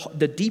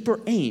 The deeper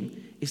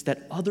aim is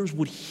that others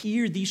would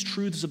hear these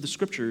truths of the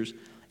Scriptures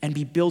and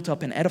be built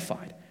up and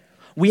edified.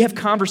 We have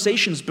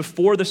conversations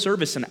before the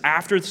service and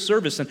after the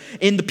service and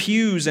in the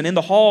pews and in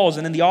the halls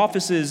and in the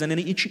offices and in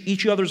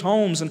each other's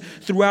homes and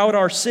throughout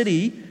our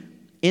city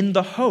in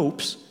the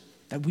hopes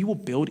that we will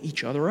build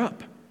each other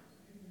up.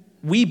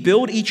 We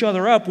build each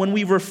other up when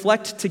we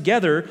reflect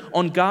together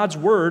on God's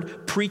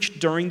word preached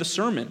during the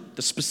sermon.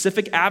 The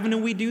specific avenue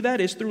we do that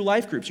is through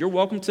life groups. You're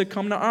welcome to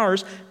come to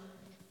ours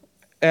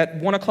at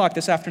 1 o'clock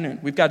this afternoon.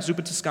 We've got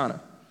Zuppa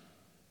Toscana.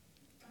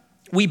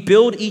 We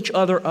build each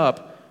other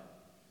up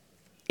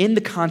in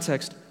the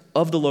context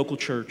of the local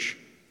church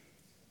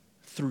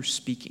through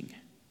speaking.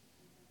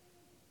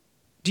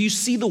 Do you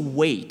see the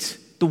weight,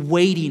 the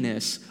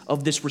weightiness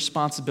of this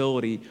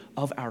responsibility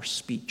of our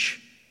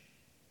speech?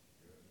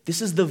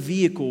 This is the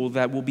vehicle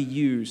that will be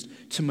used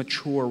to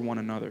mature one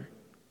another.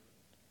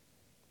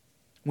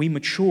 We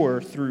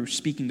mature through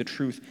speaking the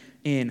truth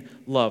in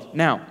love.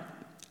 Now,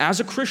 as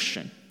a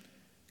Christian,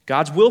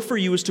 God's will for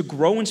you is to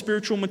grow in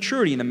spiritual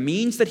maturity, and the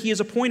means that He has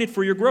appointed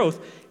for your growth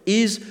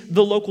is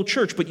the local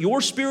church. But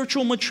your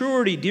spiritual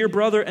maturity, dear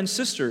brother and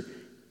sister,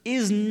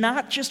 is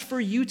not just for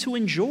you to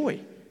enjoy.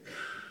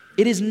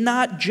 It is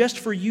not just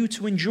for you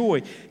to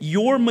enjoy.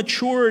 Your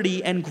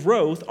maturity and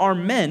growth are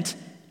meant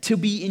to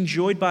be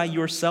enjoyed by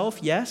yourself,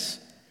 yes,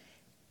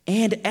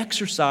 and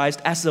exercised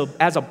as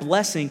a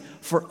blessing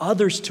for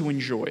others to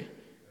enjoy.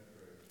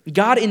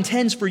 God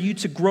intends for you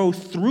to grow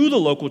through the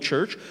local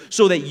church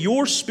so that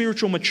your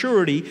spiritual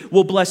maturity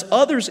will bless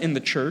others in the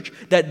church,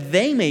 that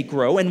they may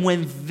grow, and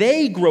when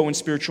they grow in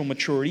spiritual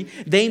maturity,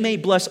 they may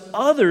bless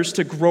others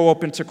to grow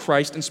up into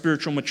Christ in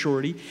spiritual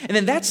maturity, and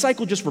then that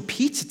cycle just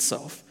repeats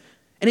itself,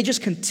 and it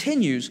just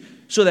continues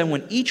so that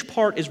when each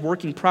part is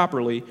working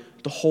properly,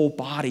 the whole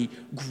body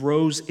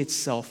grows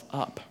itself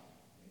up.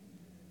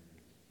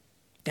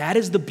 That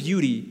is the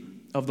beauty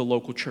of the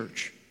local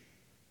church.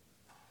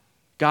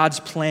 God's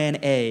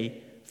plan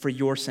A for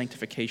your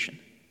sanctification.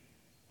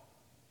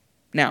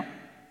 Now,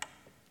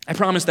 I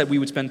promised that we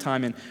would spend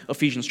time in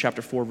Ephesians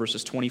chapter 4,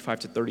 verses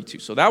 25 to 32.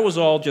 So that was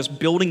all just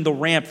building the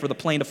ramp for the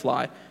plane to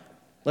fly.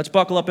 Let's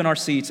buckle up in our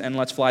seats and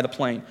let's fly the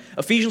plane.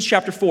 Ephesians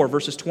chapter 4,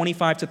 verses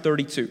 25 to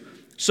 32.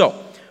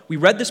 So, we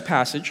read this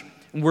passage,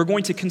 and we're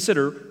going to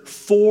consider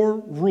 4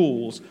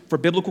 rules for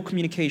biblical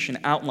communication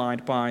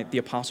outlined by the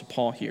Apostle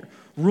Paul here.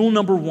 Rule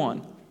number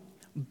 1,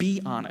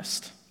 be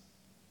honest.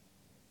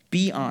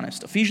 Be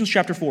honest. Ephesians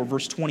chapter 4,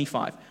 verse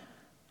 25.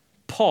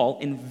 Paul,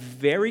 in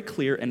very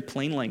clear and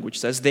plain language,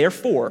 says,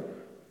 therefore,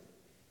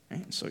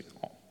 right? So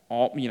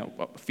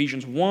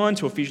Ephesians 1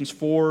 to Ephesians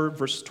 4,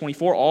 verse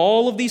 24,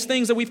 all of these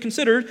things that we've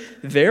considered,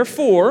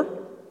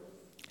 therefore,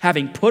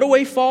 having put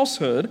away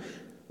falsehood,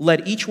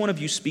 let each one of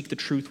you speak the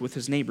truth with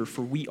his neighbor,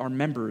 for we are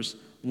members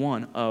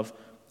one of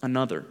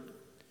another.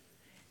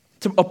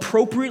 To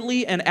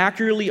appropriately and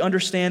accurately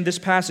understand this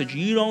passage,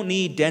 you don't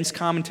need dense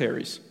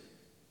commentaries.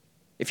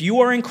 If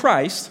you are in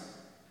Christ,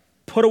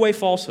 put away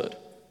falsehood.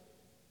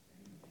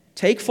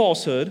 Take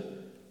falsehood,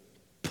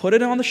 put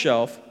it on the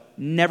shelf,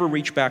 never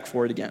reach back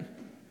for it again.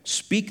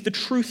 Speak the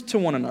truth to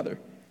one another.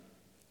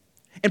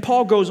 And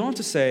Paul goes on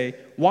to say,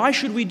 why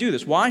should we do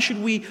this? Why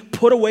should we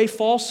put away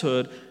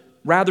falsehood,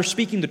 rather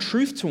speaking the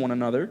truth to one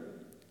another?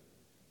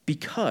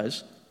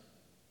 Because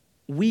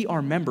we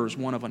are members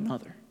one of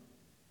another.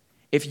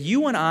 If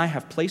you and I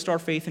have placed our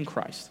faith in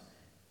Christ,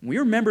 we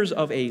are members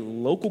of a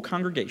local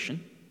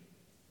congregation,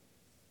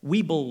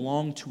 we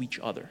belong to each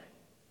other.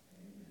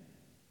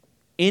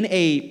 In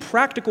a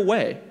practical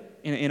way,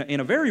 in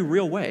a very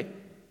real way,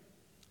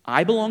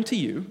 I belong to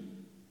you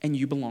and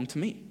you belong to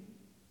me.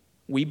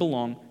 We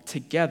belong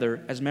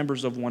together as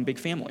members of one big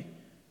family.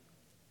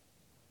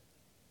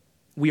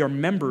 We are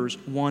members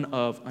one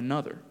of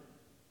another.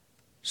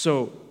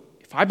 So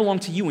if I belong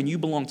to you and you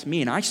belong to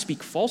me and I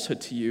speak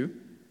falsehood to you,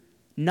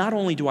 not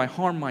only do I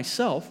harm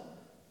myself,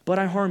 but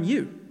I harm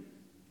you.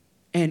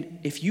 And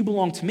if you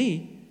belong to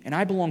me and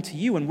I belong to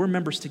you and we're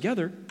members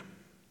together,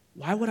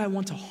 why would I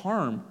want to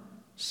harm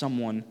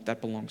someone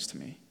that belongs to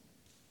me?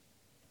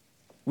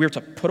 We are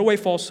to put away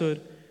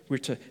falsehood. We are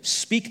to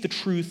speak the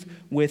truth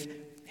with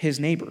his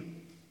neighbor.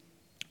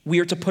 We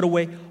are to put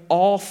away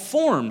all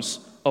forms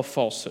of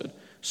falsehood.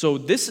 So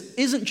this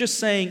isn't just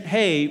saying,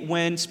 hey,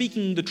 when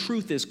speaking the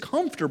truth is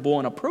comfortable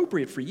and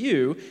appropriate for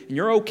you, and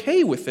you're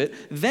okay with it,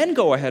 then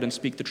go ahead and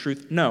speak the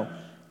truth. No.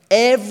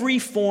 Every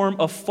form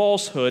of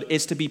falsehood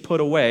is to be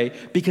put away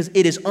because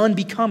it is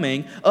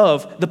unbecoming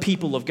of the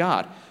people of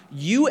God.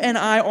 You and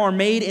I are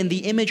made in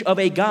the image of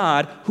a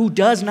God who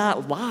does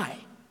not lie.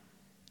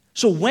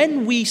 So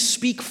when we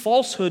speak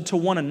falsehood to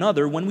one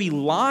another, when we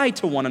lie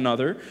to one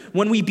another,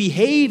 when we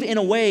behave in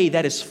a way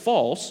that is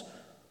false,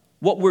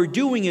 what we're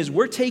doing is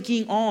we're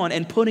taking on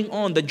and putting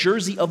on the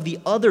jersey of the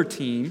other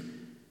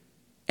team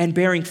and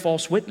bearing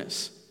false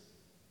witness.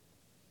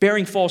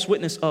 Bearing false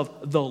witness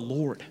of the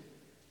Lord.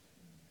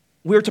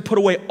 We are to put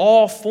away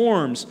all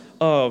forms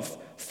of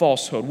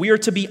falsehood. We are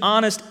to be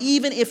honest,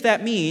 even if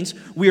that means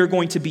we are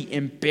going to be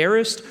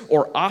embarrassed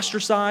or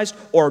ostracized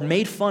or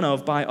made fun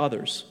of by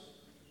others.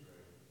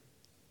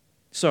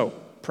 So,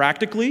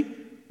 practically,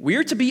 we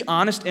are to be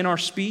honest in our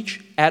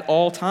speech at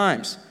all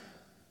times.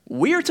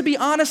 We are to be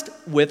honest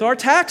with our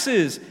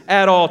taxes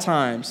at all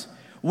times.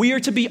 We are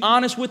to be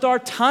honest with our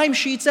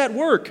timesheets at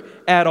work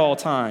at all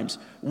times.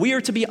 We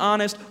are to be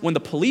honest when the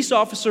police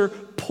officer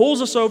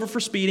pulls us over for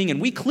speeding and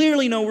we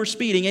clearly know we're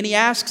speeding and he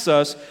asks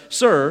us,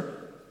 "Sir,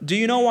 do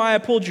you know why I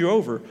pulled you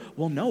over?"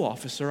 "Well, no,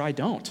 officer, I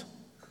don't."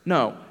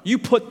 No, you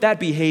put that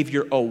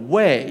behavior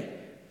away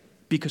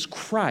because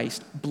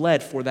Christ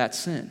bled for that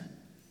sin.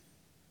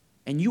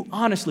 And you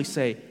honestly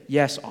say,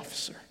 "Yes,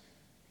 officer,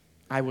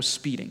 I was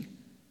speeding.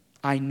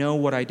 I know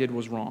what I did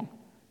was wrong,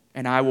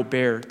 and I will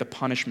bear the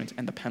punishment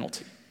and the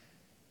penalty."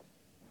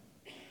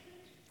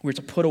 We're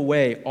to put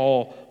away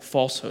all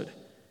falsehood.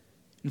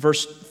 In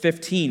verse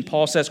 15,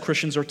 Paul says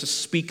Christians are to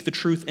speak the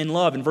truth in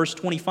love. In verse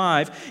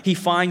 25, he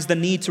finds the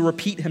need to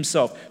repeat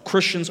himself.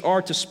 Christians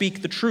are to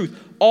speak the truth.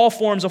 All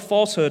forms of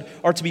falsehood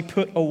are to be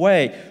put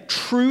away.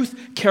 Truth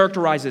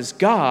characterizes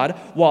God,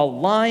 while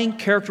lying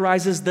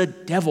characterizes the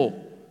devil.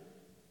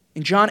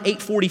 In John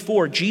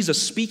 8:44,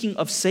 Jesus, speaking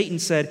of Satan,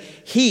 said,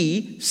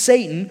 "He,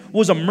 Satan,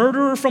 was a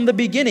murderer from the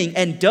beginning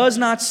and does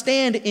not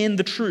stand in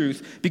the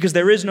truth because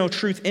there is no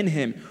truth in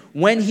him.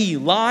 When he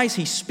lies,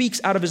 he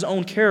speaks out of his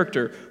own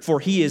character,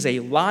 for he is a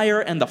liar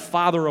and the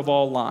father of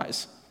all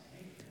lies."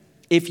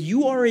 If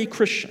you are a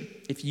Christian,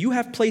 if you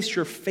have placed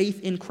your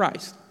faith in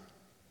Christ,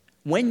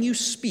 when you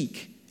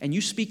speak and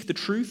you speak the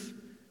truth,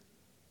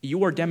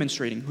 you are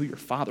demonstrating who your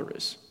Father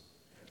is.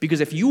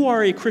 Because if you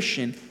are a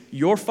Christian,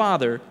 your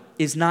Father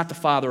is not the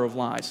father of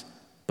lies,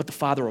 but the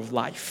Father of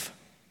life.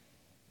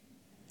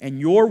 And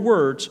your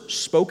words,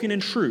 spoken in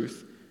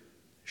truth,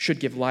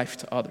 should give life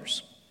to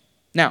others.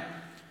 Now,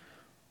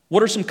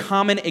 what are some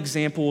common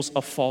examples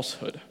of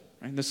falsehood?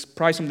 Right? This is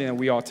probably something that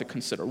we ought to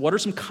consider. What are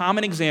some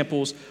common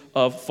examples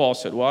of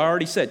falsehood? Well, I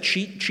already said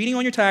cheating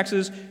on your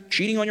taxes,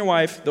 cheating on your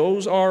wife,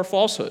 those are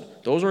falsehood.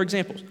 Those are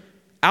examples.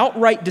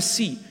 Outright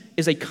deceit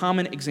is a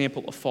common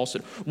example of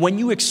falsehood. When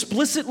you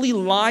explicitly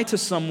lie to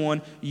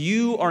someone,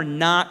 you are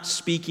not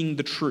speaking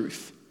the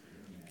truth.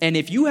 And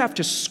if you have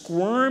to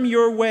squirm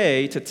your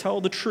way to tell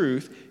the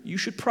truth, you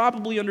should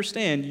probably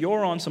understand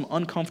you're on some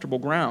uncomfortable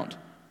ground.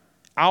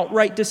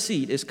 Outright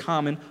deceit is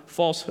common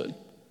falsehood.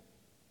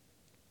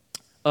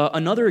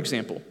 Another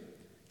example,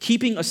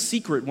 keeping a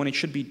secret when it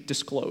should be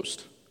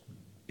disclosed,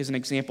 is an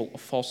example of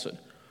falsehood.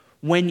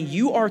 When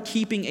you are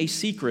keeping a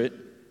secret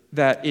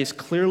that is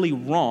clearly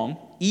wrong,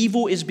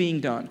 evil is being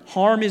done,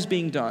 harm is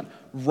being done,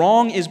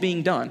 wrong is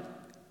being done,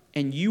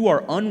 and you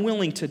are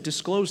unwilling to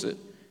disclose it,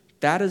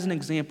 that is an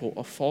example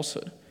of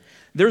falsehood.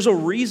 There's a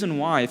reason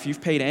why, if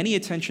you've paid any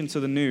attention to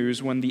the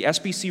news, when the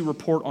SBC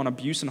report on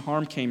abuse and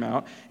harm came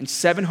out, and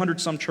 700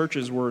 some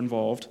churches were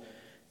involved,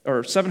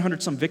 or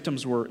 700 some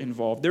victims were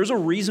involved, there's a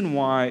reason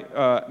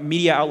why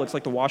media outlets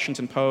like the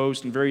Washington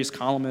Post and various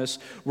columnists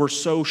were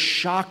so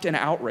shocked and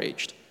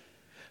outraged.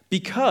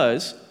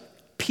 Because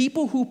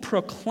people who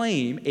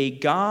proclaim a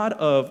God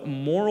of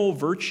moral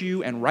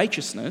virtue and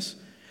righteousness,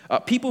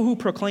 people who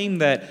proclaim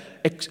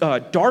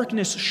that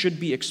darkness should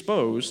be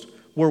exposed,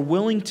 were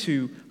willing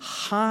to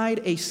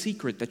hide a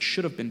secret that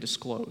should have been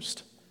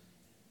disclosed.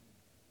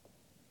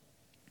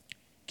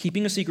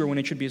 Keeping a secret when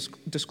it should be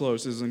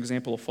disclosed is an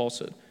example of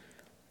falsehood.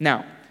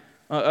 Now,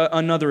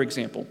 another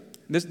example.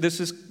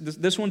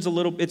 This one's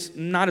it's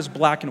not as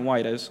black and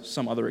white as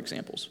some other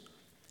examples.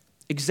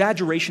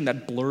 Exaggeration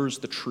that blurs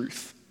the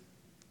truth.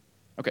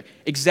 Okay,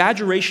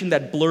 exaggeration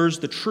that blurs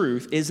the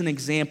truth is an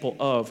example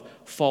of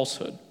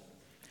falsehood.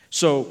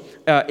 So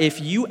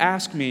if you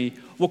ask me,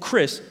 "Well,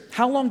 Chris,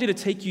 how long did it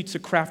take you to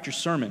craft your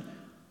sermon?"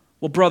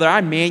 "Well, brother, I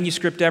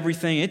manuscript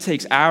everything. It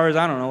takes hours,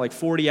 I don't know, like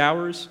 40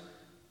 hours.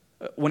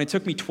 When it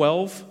took me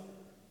 12.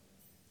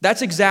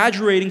 That's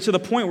exaggerating to the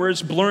point where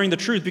it's blurring the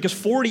truth, because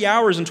 40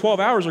 hours and 12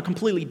 hours are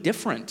completely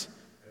different.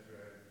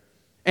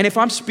 And if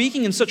I'm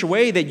speaking in such a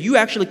way that you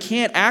actually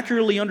can't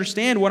accurately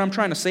understand what I'm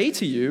trying to say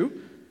to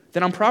you,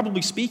 then I'm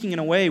probably speaking in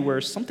a way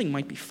where something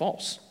might be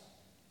false.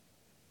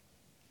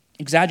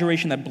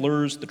 Exaggeration that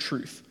blurs the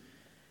truth.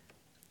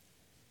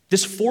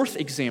 This fourth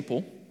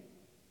example,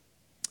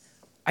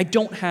 I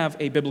don't have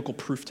a biblical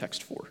proof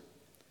text for.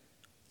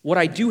 What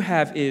I do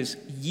have is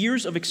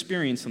years of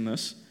experience in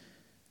this,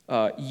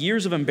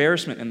 years of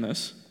embarrassment in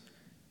this,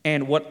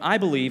 and what I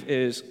believe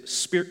is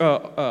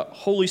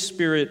Holy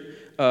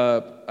Spirit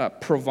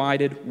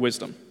provided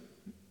wisdom.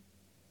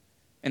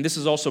 And this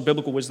is also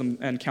biblical wisdom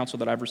and counsel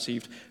that I've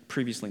received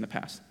previously in the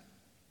past.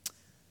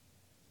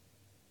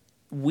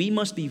 We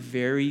must be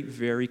very,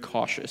 very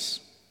cautious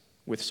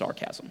with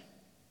sarcasm.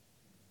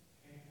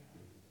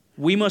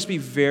 We must be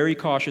very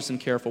cautious and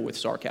careful with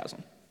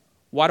sarcasm.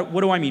 What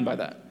do I mean by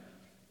that?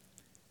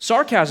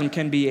 Sarcasm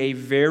can be a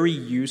very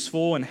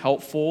useful and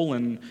helpful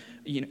and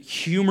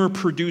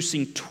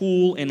humor-producing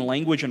tool in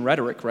language and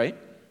rhetoric, right?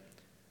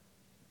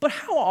 But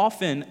how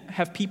often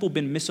have people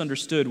been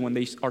misunderstood when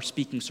they are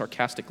speaking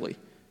sarcastically?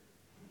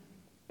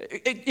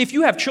 If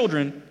you have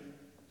children,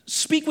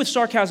 speak with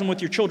sarcasm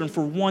with your children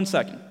for 1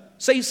 second.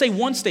 Say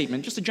one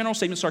statement, just a general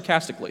statement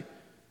sarcastically,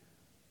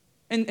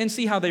 and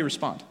see how they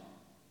respond.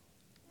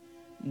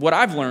 What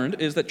I've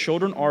learned is that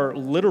children are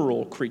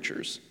literal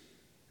creatures,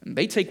 and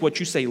they take what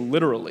you say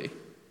literally,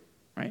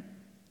 right?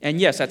 And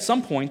yes, at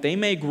some point, they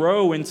may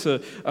grow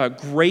into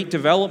great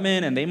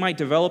development, and they might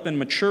develop and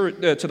mature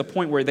to the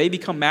point where they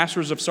become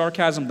masters of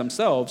sarcasm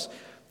themselves,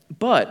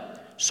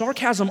 but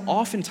sarcasm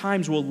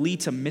oftentimes will lead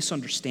to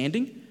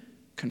misunderstanding,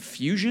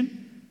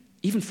 confusion,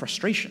 even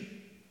frustration.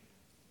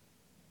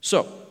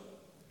 So,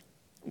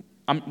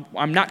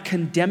 I'm not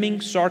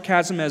condemning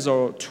sarcasm as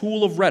a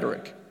tool of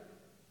rhetoric,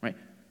 right?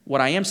 What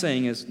I am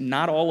saying is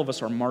not all of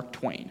us are Mark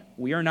Twain.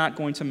 We are not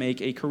going to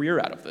make a career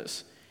out of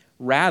this.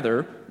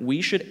 Rather,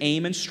 we should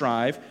aim and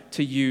strive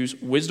to use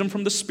wisdom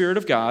from the Spirit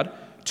of God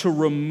to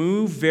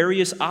remove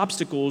various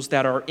obstacles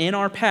that are in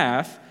our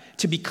path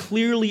to be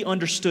clearly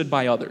understood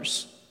by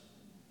others.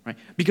 Right?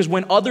 Because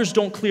when others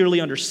don't clearly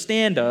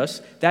understand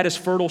us, that is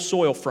fertile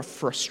soil for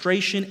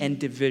frustration and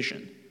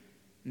division.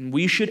 And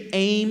we should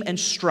aim and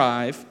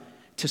strive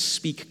to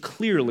speak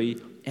clearly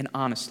and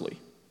honestly.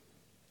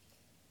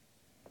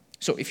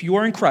 So if you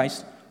are in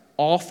Christ,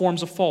 all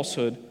forms of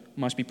falsehood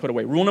must be put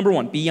away. Rule number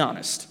 1, be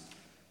honest.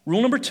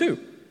 Rule number 2,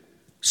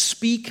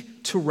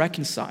 speak to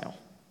reconcile.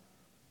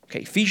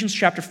 Okay, Ephesians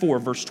chapter 4,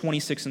 verse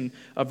 26 and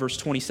verse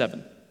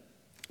 27.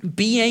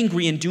 Be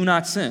angry and do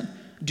not sin.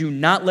 Do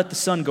not let the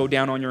sun go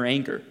down on your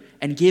anger,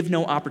 and give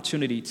no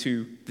opportunity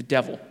to the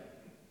devil.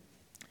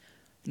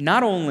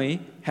 Not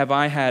only have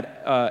I had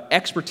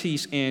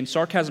expertise in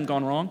sarcasm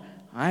gone wrong,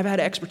 I've had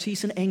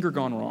expertise in anger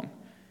gone wrong.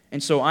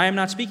 And so I am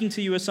not speaking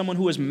to you as someone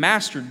who has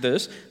mastered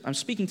this. I'm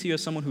speaking to you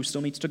as someone who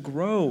still needs to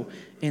grow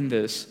in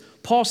this.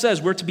 Paul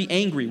says we're to be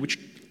angry, which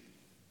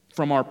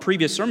from our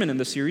previous sermon in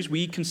this series,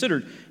 we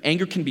considered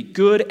anger can be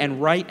good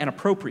and right and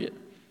appropriate.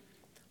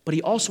 But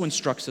he also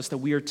instructs us that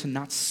we are to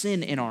not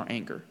sin in our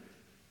anger.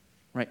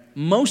 Right?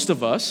 Most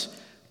of us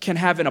can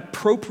have an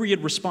appropriate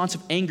response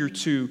of anger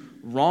to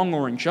wrong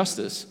or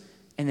injustice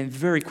and then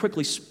very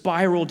quickly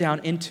spiral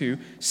down into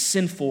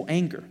sinful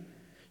anger.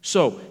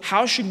 So,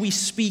 how should we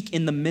speak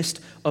in the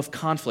midst of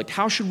conflict?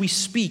 How should we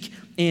speak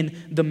in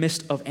the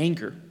midst of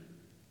anger?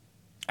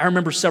 I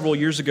remember several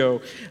years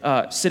ago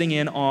sitting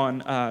in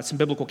on some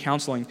biblical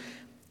counseling,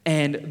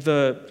 and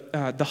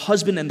the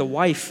husband and the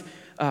wife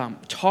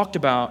talked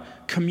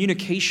about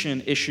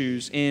communication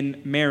issues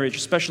in marriage,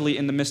 especially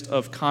in the midst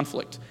of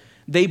conflict.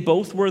 They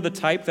both were the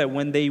type that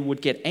when they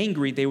would get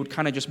angry, they would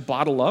kind of just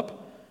bottle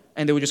up,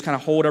 and they would just kind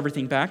of hold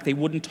everything back. They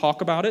wouldn't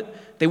talk about it.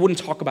 They wouldn't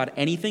talk about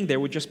anything. There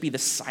would just be the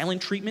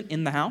silent treatment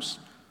in the house.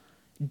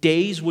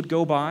 Days would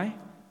go by,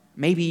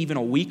 maybe even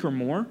a week or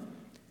more,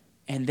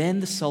 and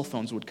then the cell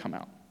phones would come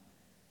out.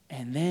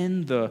 And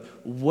then the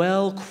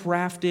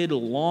well-crafted,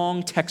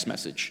 long text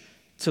message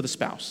to the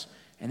spouse.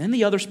 And then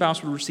the other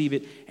spouse would receive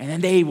it, and then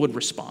they would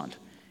respond.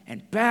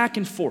 And back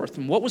and forth.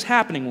 And what was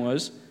happening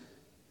was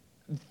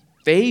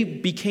they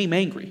became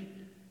angry.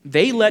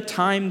 They let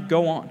time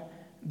go on.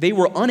 They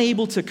were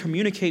unable to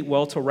communicate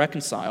well to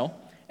reconcile,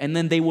 and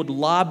then they would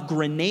lob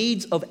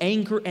grenades of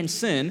anger and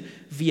sin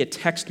via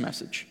text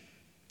message.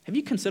 Have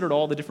you considered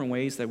all the different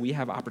ways that we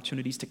have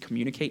opportunities to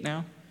communicate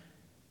now?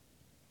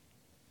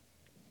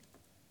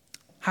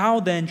 How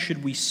then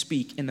should we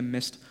speak in the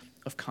midst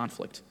of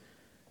conflict?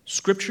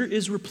 Scripture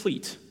is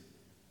replete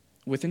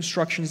with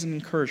instructions and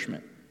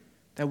encouragement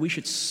that we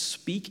should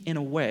speak in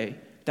a way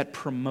that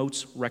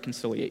promotes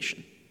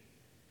reconciliation.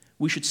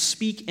 We should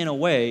speak in a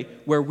way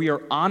where we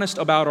are honest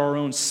about our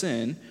own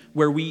sin,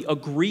 where we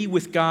agree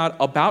with God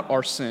about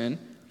our sin,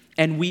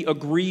 and we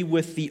agree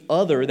with the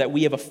other that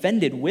we have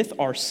offended with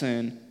our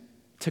sin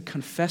to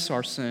confess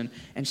our sin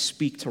and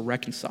speak to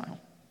reconcile.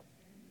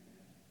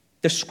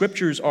 The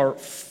scriptures are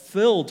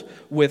filled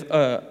with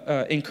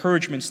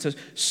encouragements to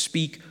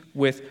speak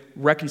with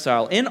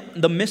reconcile. In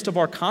the midst of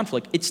our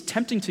conflict, it's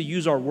tempting to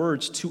use our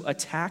words to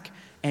attack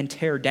and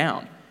tear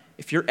down.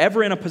 If you're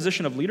ever in a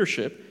position of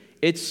leadership,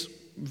 it's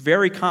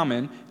very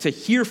common to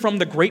hear from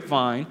the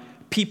grapevine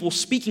people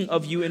speaking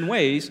of you in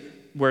ways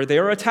where they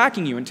are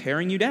attacking you and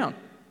tearing you down.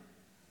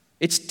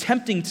 It's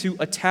tempting to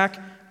attack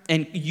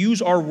and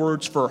use our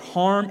words for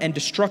harm and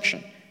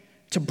destruction,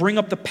 to bring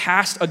up the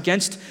past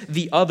against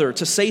the other,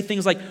 to say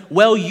things like,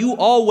 well, you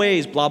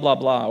always blah, blah,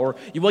 blah, or,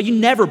 well, you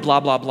never blah,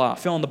 blah, blah,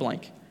 fill in the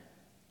blank.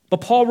 But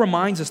Paul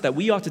reminds us that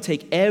we ought to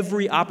take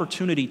every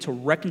opportunity to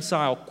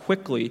reconcile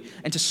quickly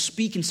and to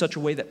speak in such a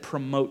way that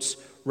promotes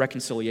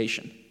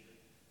reconciliation.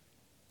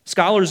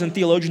 Scholars and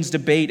theologians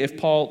debate if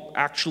Paul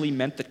actually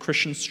meant that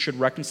Christians should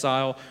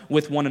reconcile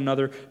with one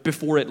another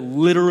before it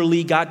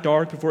literally got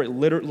dark, before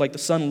the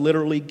sun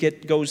literally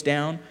goes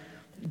down.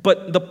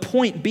 But the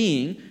point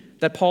being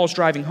that Paul's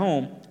driving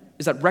home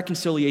is that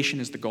reconciliation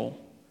is the goal.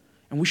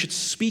 And we should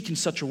speak in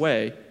such a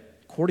way,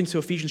 according to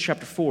Ephesians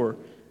chapter 4,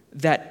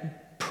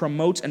 that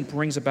promotes and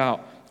brings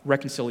about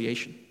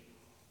reconciliation.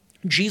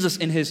 Jesus,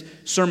 in his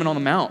Sermon on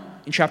the Mount,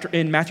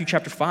 in Matthew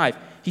chapter 5,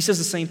 he says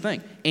the same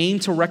thing. Aim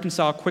to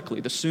reconcile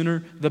quickly. The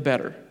sooner, the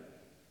better.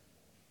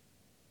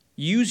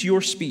 Use your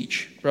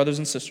speech, brothers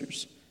and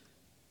sisters,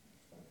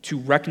 to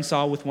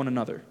reconcile with one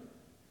another.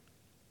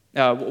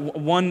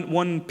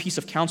 One piece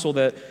of counsel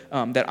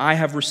that I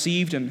have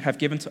received and have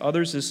given to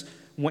others is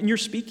when you're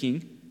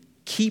speaking,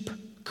 keep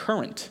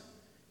current.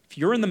 If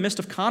you're in the midst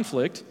of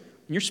conflict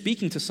and you're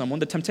speaking to someone,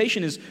 the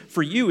temptation is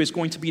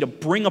going to be to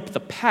bring up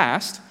the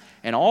past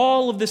and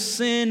all of this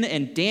sin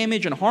and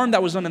damage and harm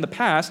that was done in the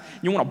past.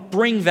 You want to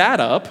bring that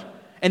up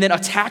and then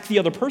attack the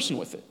other person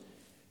with it,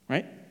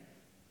 right?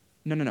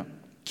 No.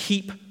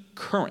 Keep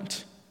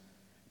current.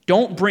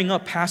 Don't bring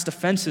up past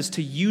offenses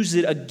to use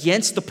it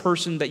against the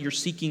person that you're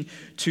seeking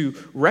to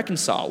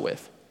reconcile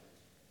with.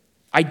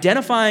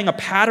 Identifying a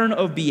pattern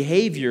of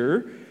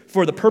behavior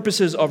for the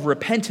purposes of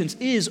repentance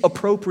is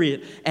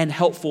appropriate and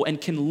helpful and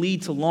can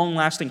lead to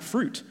long-lasting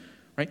fruit,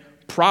 right?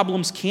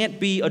 Problems can't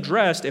be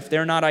addressed if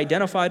they're not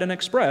identified and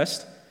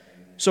expressed.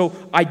 So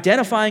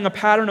identifying a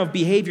pattern of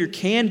behavior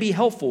can be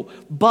helpful,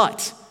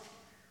 but,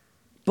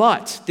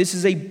 this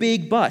is a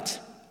big but.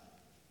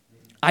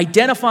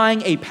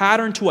 Identifying a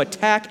pattern to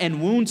attack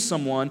and wound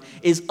someone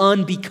is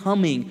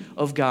unbecoming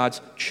of God's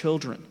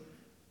children.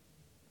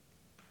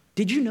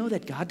 Did you know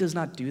that God does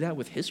not do that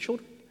with his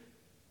children?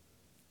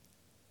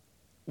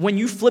 When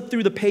you flip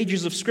through the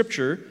pages of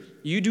Scripture,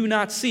 you do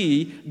not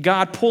see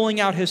God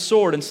pulling out his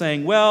sword and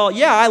saying, well,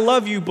 yeah, I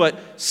love you, but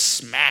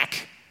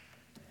smack.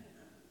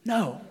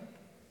 No.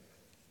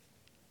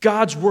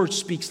 God's word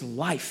speaks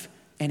life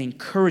and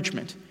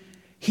encouragement.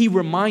 He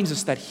reminds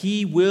us that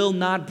he will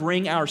not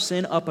bring our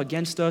sin up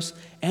against us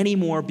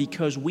anymore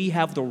because we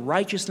have the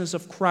righteousness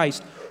of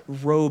Christ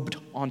robed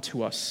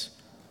onto us.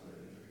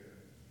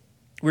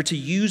 We're to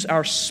use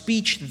our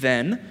speech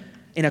then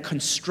in a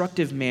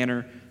constructive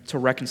manner to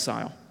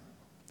reconcile.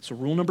 So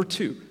rule number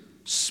 2,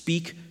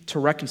 speak to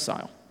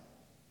reconcile.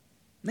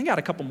 I got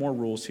a couple more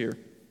rules here.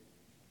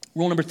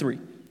 Rule number 3,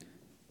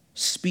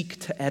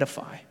 speak to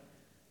edify.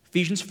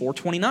 Ephesians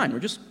 4:29. We're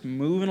just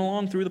moving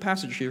along through the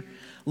passage here.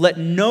 Let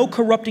no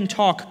corrupting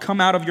talk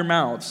come out of your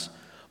mouths,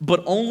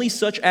 but only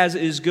such as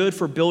is good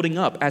for building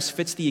up, as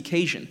fits the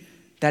occasion,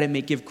 that it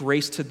may give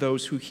grace to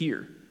those who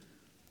hear.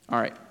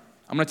 All right,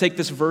 I'm going to take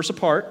this verse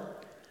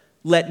apart.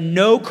 Let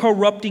no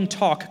corrupting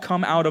talk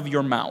come out of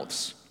your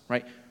mouths,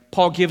 right?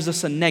 Paul gives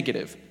us a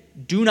negative.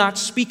 Do not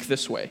speak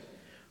this way.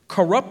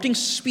 Corrupting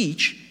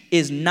speech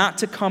is not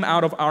to come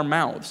out of our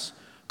mouths.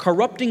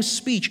 Corrupting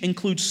speech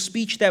includes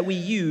speech that we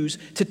use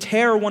to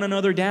tear one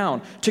another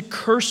down, to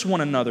curse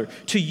one another,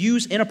 to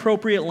use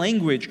inappropriate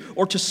language,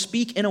 or to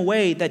speak in a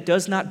way that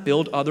does not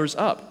build others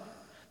up.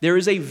 There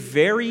is a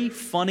very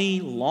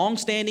funny,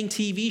 long-standing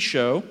TV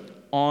show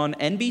on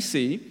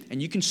NBC, and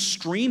you can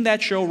stream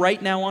that show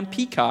right now on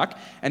Peacock,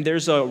 and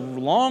there's a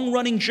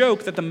long-running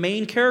joke that the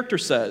main character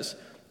says,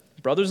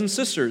 brothers and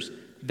sisters,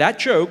 that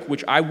joke,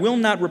 which I will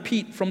not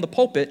repeat from the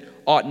pulpit,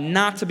 ought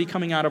not to be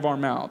coming out of our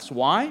mouths.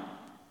 Why?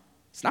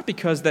 It's not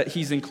because that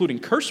he's including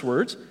curse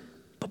words,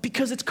 but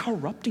because it's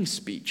corrupting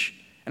speech.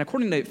 And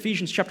according to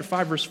Ephesians chapter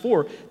 5, verse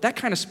 4, that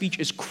kind of speech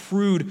is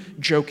crude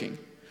joking.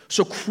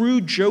 So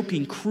crude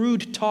joking,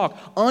 crude talk,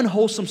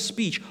 unwholesome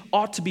speech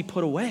ought to be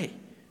put away.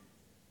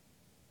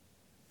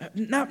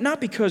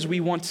 Not because we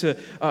want to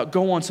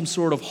go on some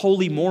sort of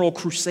holy moral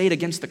crusade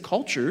against the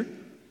culture.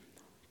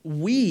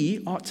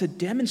 We ought to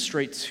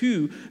demonstrate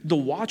to the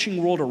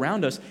watching world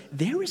around us,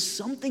 there is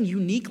something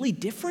uniquely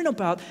different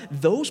about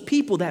those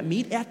people that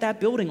meet at that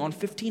building on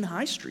 15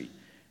 High Street.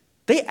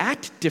 They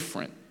act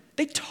different.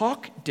 They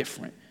talk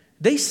different.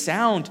 They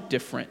sound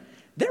different.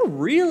 They're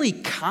really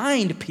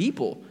kind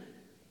people.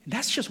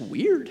 That's just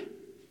weird.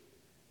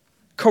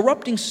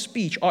 Corrupting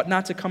speech ought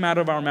not to come out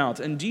of our mouths.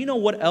 And do you know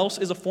what else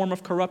is a form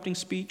of corrupting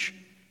speech?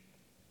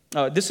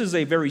 This is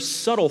a very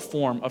subtle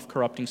form of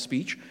corrupting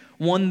speech.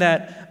 One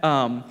that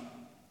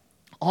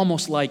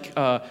almost like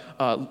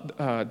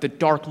the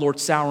Dark Lord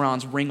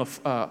Sauron's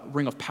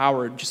ring of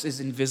power just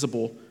is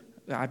invisible.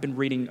 I've been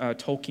reading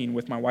Tolkien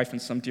with my wife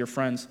and some dear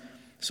friends,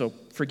 so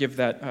forgive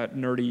that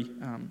nerdy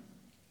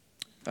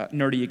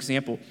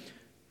example.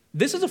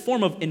 This is a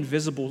form of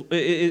invisible,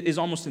 is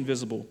almost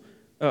invisible,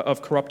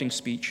 of corrupting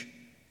speech,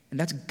 and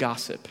that's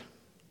gossip.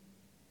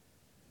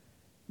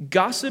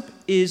 Gossip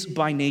is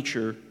by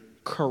nature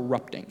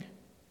corrupting.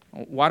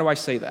 Why do I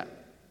say that?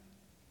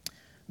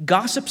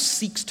 Gossip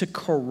seeks to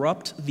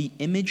corrupt the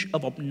image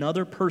of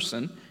another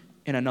person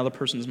in another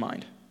person's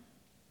mind.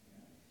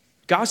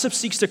 Gossip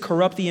seeks to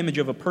corrupt the image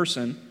of a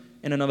person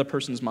in another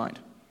person's mind.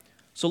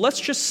 So let's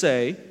just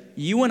say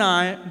you and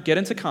I get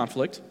into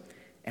conflict,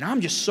 and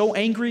I'm just so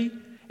angry,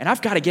 and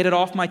I've got to get it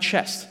off my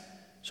chest.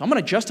 So I'm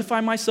going to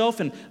justify myself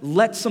and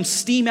let some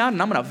steam out,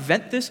 and I'm going to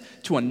vent this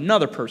to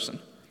another person.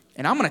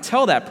 And I'm going to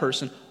tell that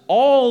person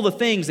all the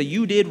things that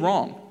you did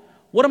wrong.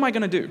 What am I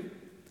going to do?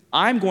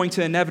 I'm going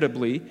to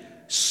inevitably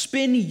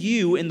spin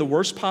you in the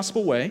worst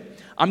possible way.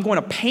 I'm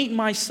going to paint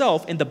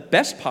myself in the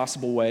best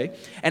possible way,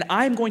 and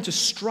I'm going to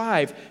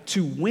strive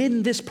to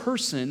win this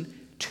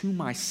person to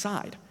my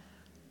side.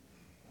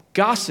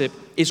 Gossip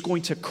is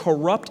going to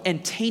corrupt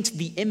and taint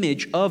the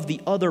image of the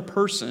other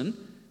person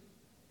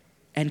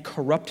and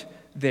corrupt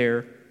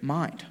their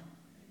mind.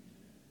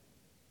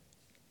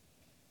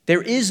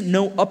 There is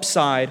no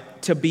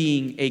upside to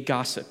being a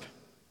gossip.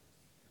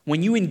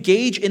 When you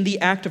engage in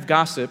the act of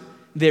gossip,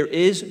 there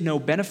is no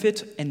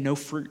benefit and no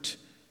fruit.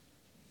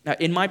 Now,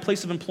 in my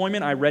place of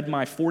employment, I read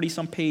my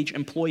 40-some page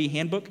employee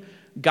handbook.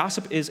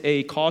 Gossip is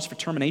a cause for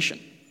termination.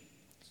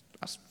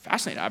 That's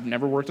fascinating. I've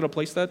never worked at a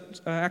place that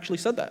actually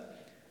said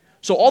that.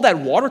 So all that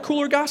water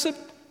cooler gossip,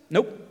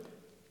 nope.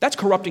 That's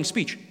corrupting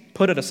speech.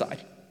 Put it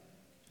aside.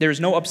 There is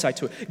no upside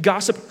to it.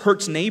 Gossip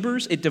hurts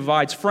neighbors, it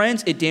divides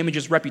friends, it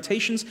damages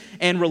reputations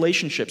and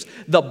relationships.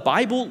 The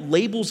Bible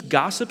labels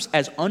gossips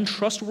as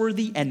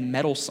untrustworthy and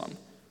meddlesome.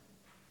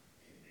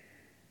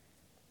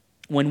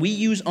 When we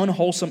use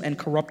unwholesome and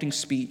corrupting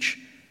speech,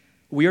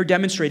 we are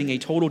demonstrating a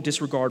total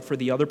disregard for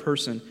the other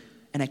person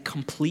and a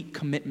complete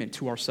commitment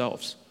to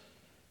ourselves.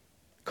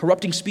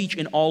 Corrupting speech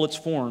in all its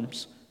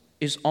forms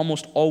is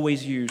almost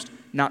always used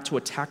not to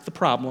attack the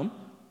problem,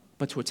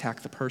 but to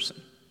attack the person.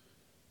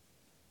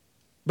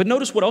 But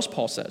notice what else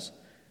Paul says.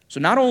 So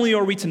not only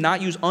are we to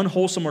not use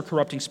unwholesome or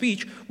corrupting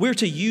speech, we're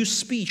to use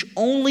speech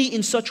only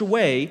in such a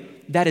way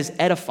that is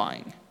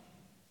edifying.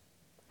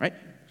 Right?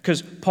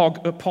 Because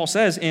Paul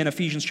says in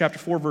Ephesians chapter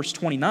 4, verse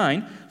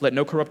 29, let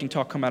no corrupting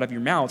talk come out of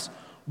your mouths,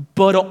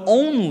 but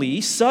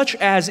only such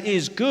as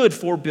is good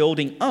for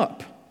building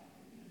up.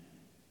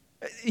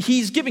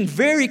 He's giving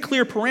very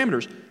clear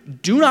parameters.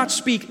 Do not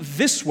speak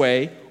this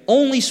way,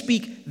 only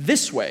speak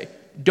this way.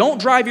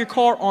 Don't drive your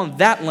car on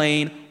that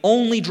lane,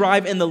 only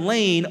drive in the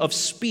lane of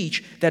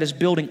speech that is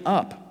building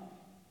up.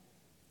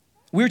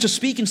 We're to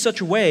speak in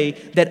such a way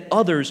that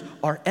others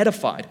are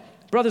edified.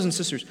 Brothers and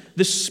sisters,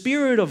 the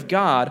Spirit of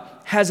God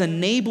has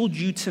enabled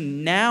you to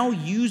now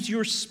use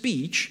your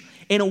speech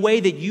in a way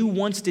that you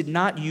once did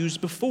not use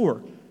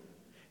before.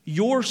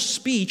 Your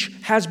speech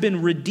has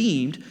been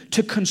redeemed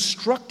to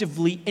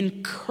constructively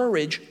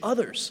encourage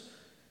others.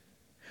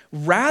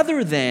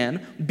 Rather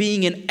than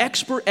being an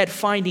expert at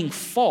finding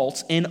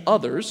faults in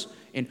others,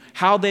 in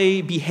how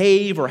they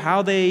behave or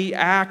how they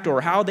act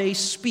or how they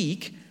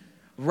speak,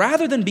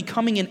 rather than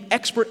becoming an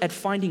expert at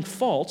finding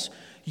faults,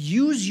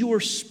 use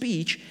your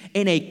speech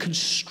in a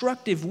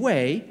constructive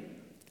way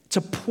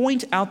to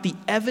point out the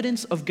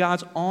evidence of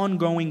God's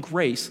ongoing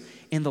grace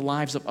in the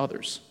lives of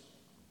others.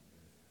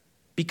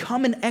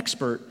 Become an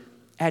expert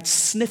at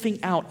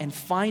sniffing out and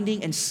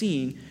finding and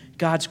seeing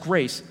God's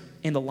grace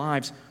in the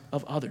lives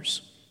of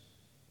others.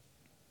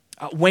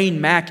 Wayne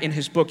Mack, in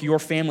his book, Your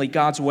Family,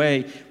 God's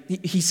Way,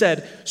 he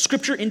said,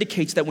 Scripture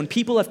indicates that when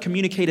people have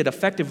communicated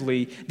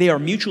effectively, they are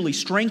mutually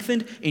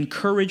strengthened,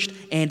 encouraged,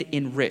 and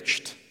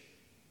enriched.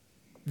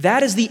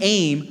 That is the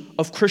aim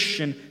of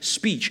Christian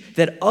speech,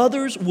 that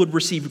others would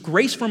receive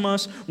grace from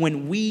us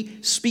when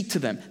we speak to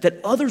them,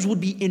 that others would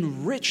be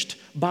enriched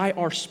by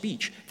our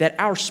speech, that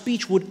our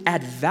speech would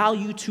add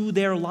value to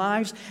their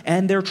lives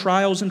and their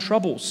trials and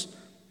troubles.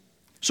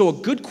 So a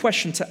good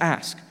question to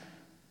ask,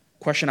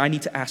 a question I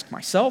need to ask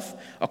myself,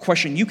 a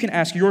question you can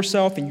ask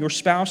yourself and your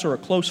spouse or a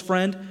close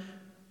friend,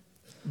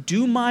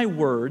 do my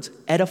words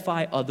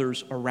edify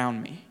others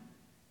around me?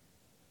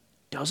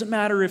 Doesn't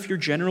matter if you're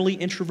generally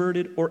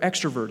introverted or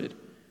extroverted.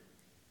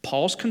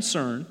 Paul's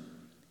concern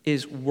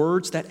is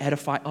words that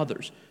edify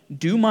others.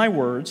 Do my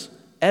words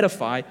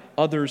edify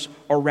others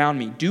around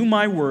me? Do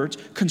my words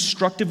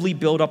constructively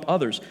build up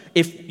others?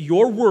 If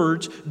your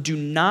words do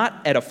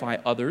not edify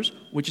others,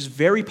 which is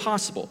very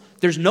possible,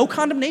 there's no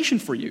condemnation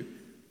for you.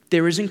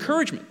 There is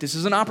encouragement. This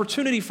is an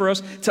opportunity for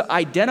us to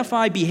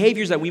identify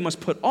behaviors that we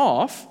must put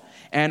off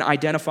and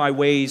identify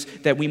ways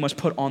that we must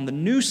put on the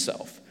new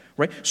self.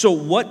 Right? So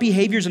what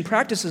behaviors and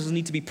practices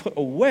need to be put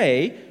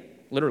away,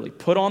 literally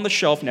put on the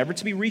shelf, never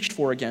to be reached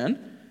for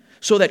again,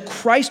 so that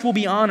Christ will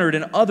be honored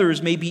and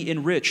others may be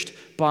enriched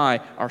by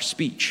our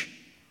speech.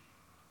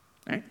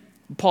 Right?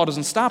 Paul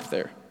doesn't stop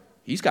there.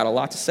 He's got a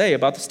lot to say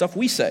about the stuff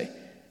we say.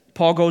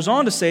 Paul goes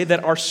on to say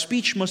that our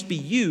speech must be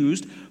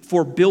used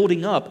for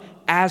building up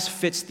as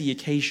fits the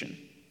occasion.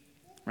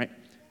 Right?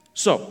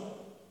 So,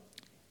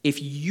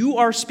 if you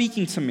are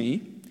speaking to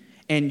me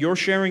and you're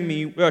sharing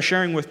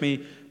with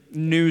me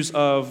news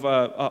of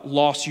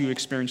loss you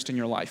experienced in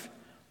your life,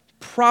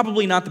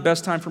 probably not the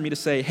best time for me to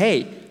say,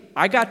 hey,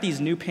 I got these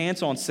new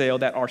pants on sale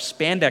that are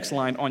spandex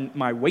lined on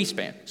my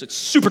waistband, so it's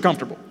super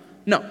comfortable.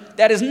 No,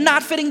 that is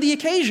not fitting the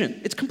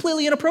occasion. It's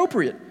completely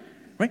inappropriate.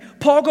 Right?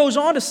 Paul goes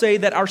on to say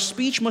that our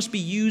speech must be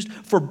used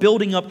for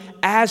building up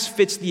as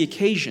fits the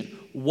occasion.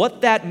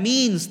 What that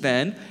means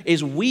then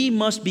is we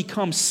must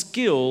become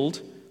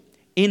skilled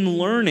in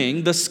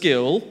learning the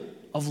skill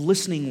of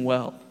listening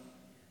well.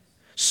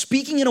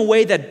 Speaking in a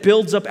way that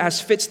builds up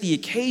as fits the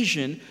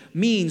occasion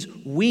means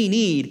we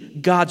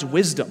need God's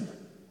wisdom.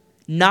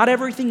 Not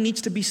everything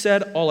needs to be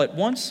said all at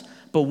once,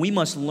 but we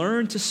must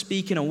learn to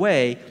speak in a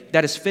way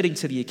that is fitting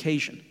to the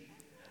occasion.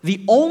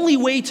 The only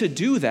way to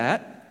do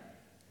that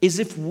is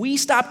if we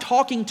stop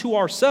talking to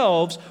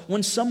ourselves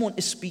when someone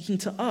is speaking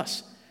to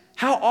us.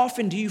 How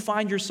often do you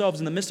find yourselves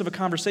in the midst of a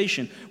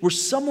conversation where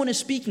someone is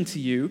speaking to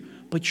you,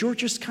 but you're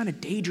just kind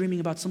of daydreaming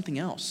about something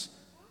else?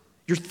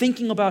 You're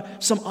thinking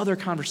about some other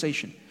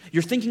conversation.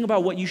 You're thinking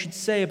about what you should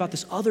say about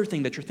this other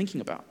thing that you're thinking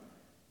about.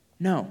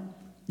 No.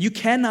 You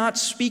cannot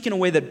speak in a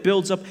way that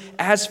builds up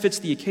as fits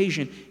the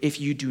occasion if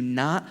you do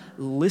not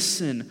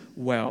listen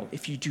well,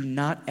 if you do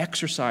not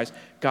exercise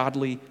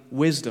godly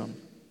wisdom.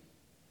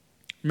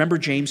 Remember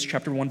James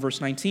chapter 1, verse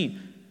 19.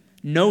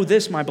 Know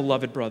this, my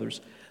beloved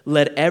brothers,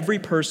 let every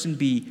person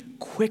be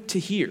quick to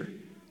hear,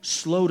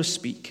 slow to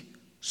speak,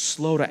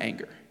 slow to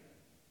anger.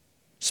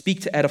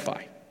 Speak to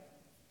edify.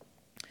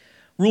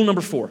 Rule number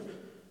 4.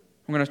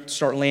 I'm going to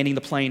start landing the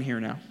plane here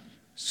now.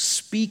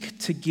 Speak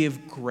to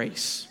give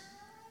grace.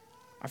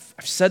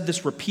 I've said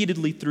this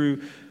repeatedly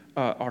through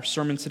our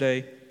sermon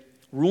today.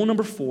 Rule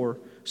number 4,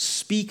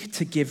 speak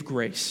to give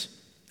grace.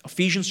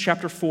 Ephesians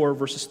chapter 4,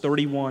 verses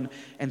 31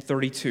 and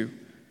 32.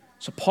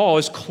 So Paul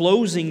is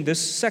closing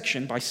this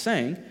section by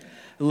saying,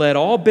 let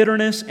all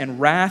bitterness and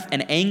wrath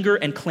and anger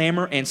and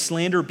clamor and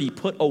slander be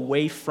put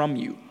away from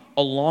you,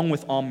 along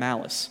with all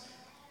malice.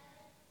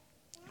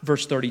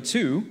 Verse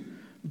 32,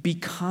 be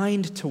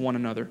kind to one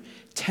another,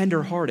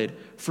 tender-hearted,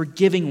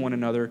 forgiving one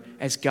another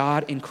as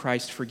God in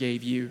Christ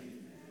forgave you.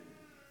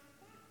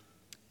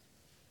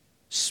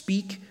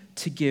 Speak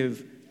to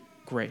give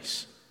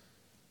grace.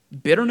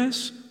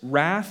 Bitterness,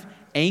 wrath,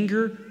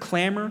 anger,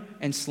 clamor,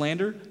 and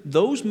slander,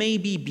 those may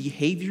be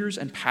behaviors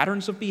and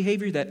patterns of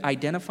behavior that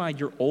identify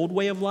your old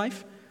way of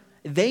life.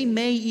 They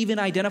may even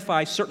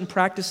identify certain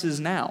practices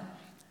now.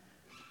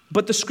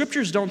 But the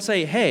scriptures don't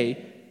say,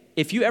 hey,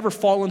 if you ever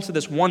fall into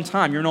this one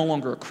time, you're no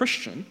longer a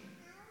Christian.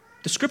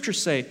 The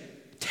scriptures say,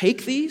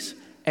 take these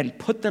and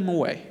put them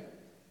away.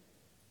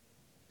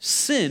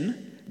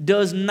 Sin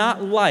does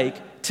not like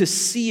to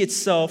see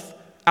itself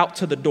out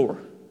to the door.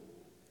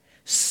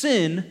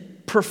 Sin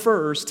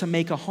prefers to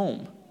make a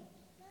home.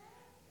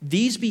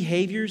 These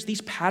behaviors,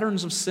 these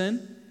patterns of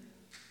sin,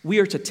 we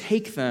are to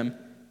take them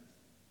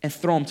and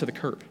throw them to the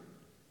curb,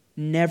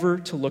 never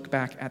to look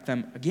back at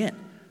them again.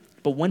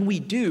 But when we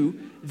do,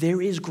 there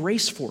is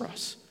grace for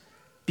us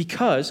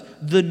because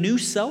the new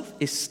self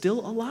is still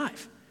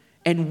alive,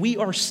 and we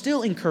are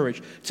still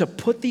encouraged to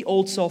put the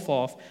old self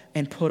off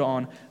and put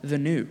on the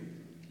new.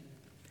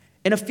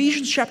 In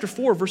Ephesians chapter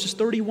 4, verses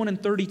 31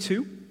 and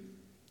 32,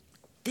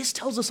 this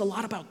tells us a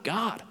lot about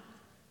God.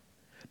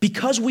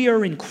 Because we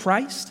are in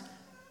Christ,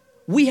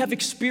 we have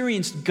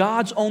experienced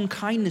God's own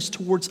kindness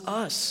towards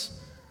us.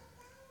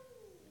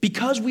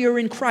 Because we are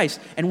in Christ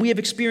and we have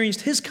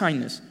experienced His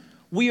kindness,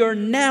 we are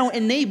now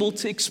enabled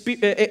to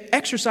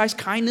exercise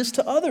kindness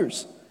to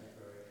others.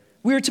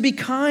 We are to be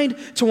kind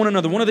to one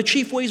another. One of the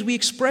chief ways we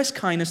express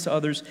kindness to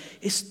others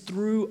is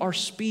through our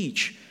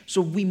speech.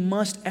 So we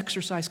must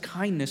exercise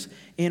kindness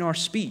in our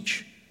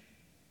speech.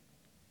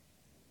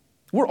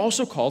 We're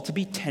also called to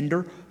be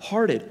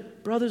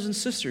tender-hearted. Brothers and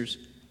sisters,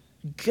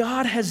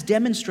 God has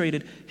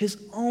demonstrated His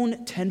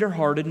own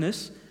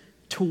tender-heartedness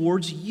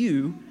towards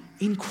you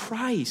in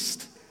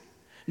Christ.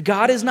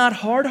 God is not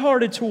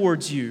hard-hearted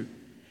towards you.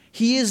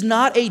 He is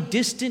not a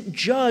distant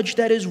judge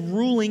that is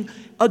ruling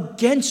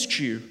against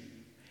you.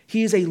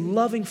 He is a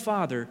loving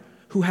Father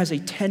who has a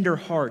tender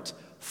heart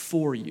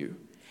for you.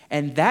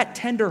 And that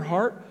tender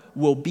heart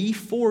will be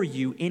for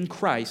you in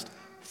Christ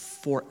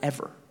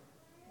forever.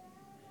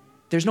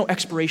 There's no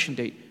expiration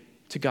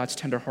date to God's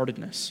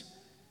tenderheartedness.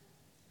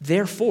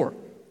 Therefore,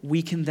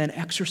 we can then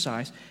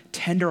exercise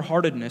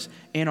tenderheartedness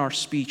in our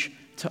speech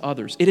to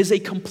others. It is a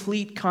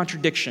complete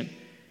contradiction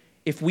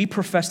if we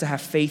profess to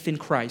have faith in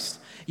Christ,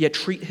 yet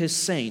treat His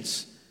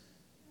saints,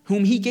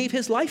 whom He gave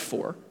His life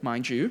for,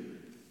 mind you,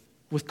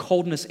 with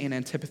coldness and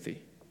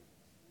antipathy.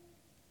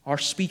 Our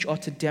speech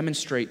ought to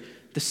demonstrate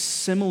the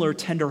similar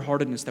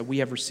tenderheartedness that we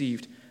have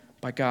received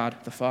by God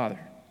the Father.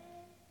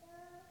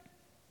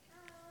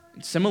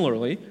 And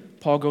similarly,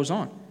 Paul goes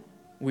on.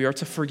 We are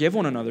to forgive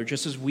one another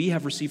just as we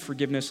have received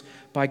forgiveness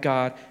by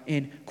God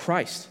in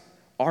Christ.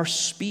 Our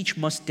speech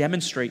must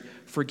demonstrate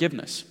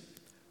forgiveness.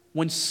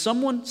 When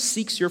someone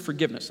seeks your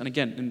forgiveness, and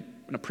again,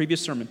 in a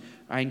previous sermon,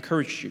 I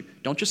encouraged you,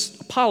 don't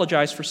just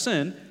apologize for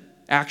sin,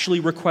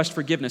 actually request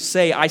forgiveness.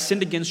 Say, I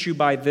sinned against you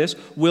by this,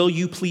 will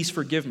you please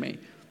forgive me?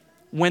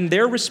 When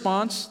their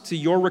response to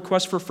your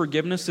request for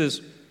forgiveness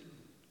is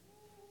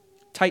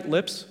tight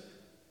lips,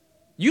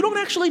 you don't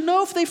actually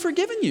know if they've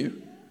forgiven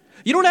you.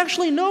 You don't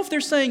actually know if they're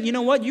saying, you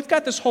know what, you've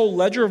got this whole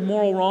ledger of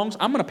moral wrongs,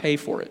 I'm going to pay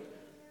for it.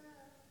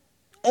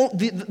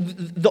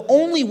 The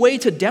only way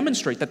to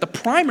demonstrate that, the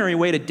primary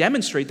way to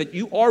demonstrate that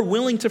you are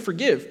willing to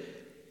forgive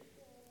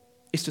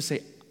is to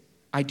say,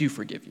 I do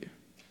forgive you.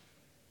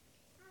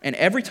 And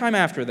every time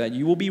after that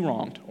you will be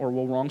wronged or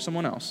will wrong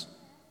someone else,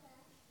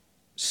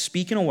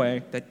 speak in a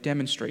way that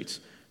demonstrates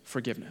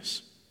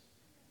forgiveness.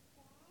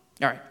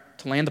 All right,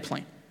 to land the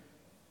plane.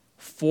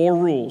 4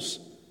 rules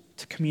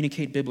to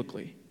communicate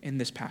biblically in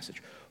this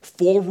passage.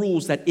 4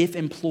 rules that, if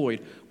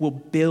employed, will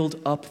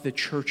build up the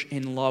church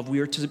in love. We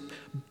are to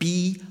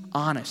be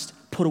honest.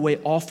 Put away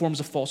all forms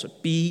of falsehood.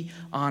 Be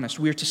honest.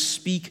 We are to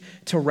speak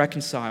to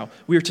reconcile.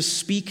 We are to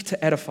speak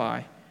to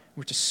edify.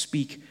 We're to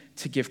speak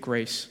to give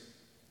grace.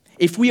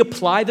 If we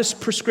apply this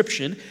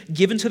prescription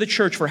given to the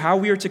church for how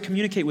we are to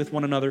communicate with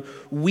one another,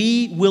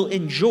 we will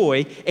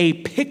enjoy a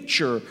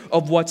picture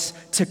of what's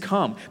to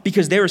come.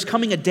 Because there is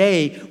coming a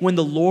day when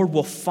the Lord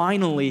will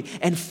finally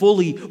and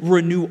fully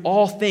renew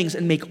all things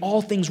and make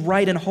all things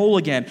right and whole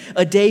again.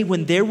 A day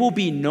when there will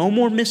be no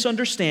more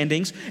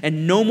misunderstandings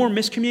and no more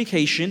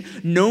miscommunication,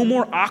 no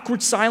more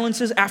awkward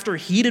silences after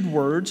heated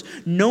words,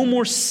 no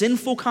more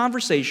sinful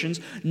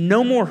conversations,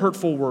 no more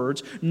hurtful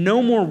words,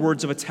 no more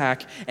words of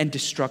attack and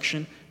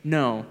destruction.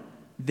 No,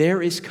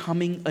 there is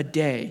coming a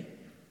day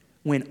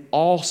when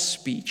all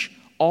speech,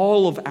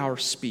 all of our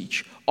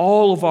speech,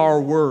 all of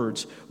our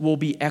words will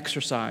be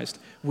exercised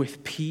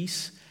with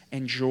peace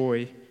and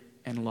joy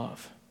and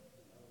love.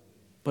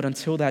 But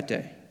until that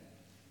day,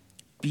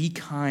 be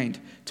kind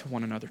to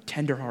one another,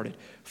 tenderhearted,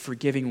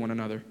 forgiving one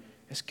another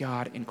as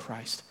God in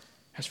Christ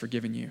has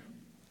forgiven you.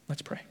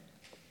 Let's pray.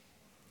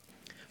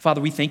 Father,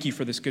 we thank you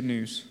for this good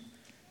news.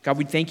 God,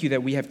 we thank you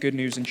that we have good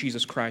news in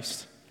Jesus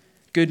Christ.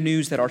 Good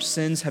news that our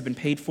sins have been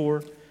paid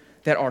for,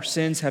 that our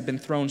sins have been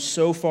thrown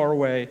so far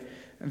away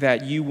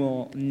that you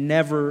will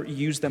never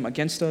use them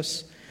against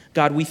us.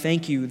 God, we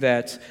thank you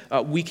that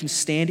we can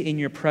stand in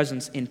your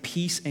presence in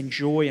peace and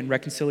joy and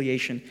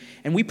reconciliation.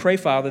 And we pray,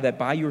 Father, that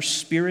by your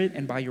Spirit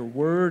and by your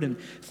word and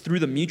through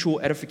the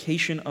mutual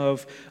edification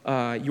of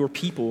your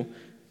people,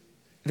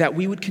 that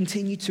we would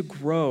continue to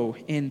grow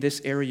in this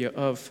area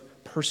of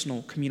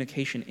personal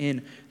communication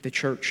in the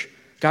church.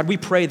 God, we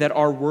pray that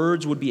our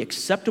words would be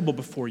acceptable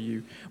before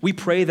you. We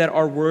pray that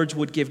our words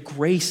would give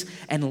grace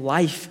and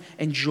life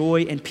and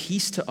joy and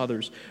peace to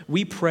others.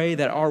 We pray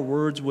that our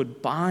words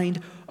would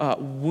bind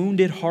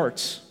wounded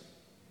hearts.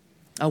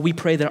 We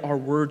pray that our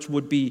words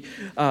would be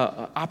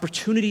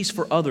opportunities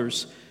for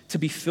others to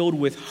be filled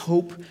with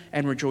hope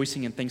and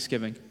rejoicing and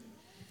thanksgiving.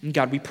 And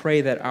God, we pray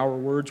that our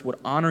words would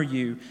honor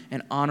you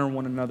and honor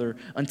one another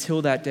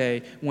until that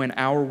day when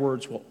our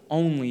words will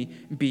only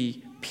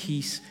be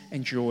peace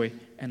and joy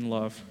and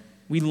love.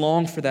 We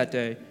long for that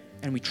day,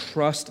 and we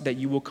trust that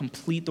you will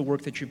complete the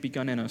work that you've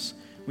begun in us.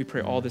 We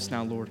pray all this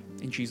now, Lord,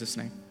 in Jesus'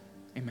 name.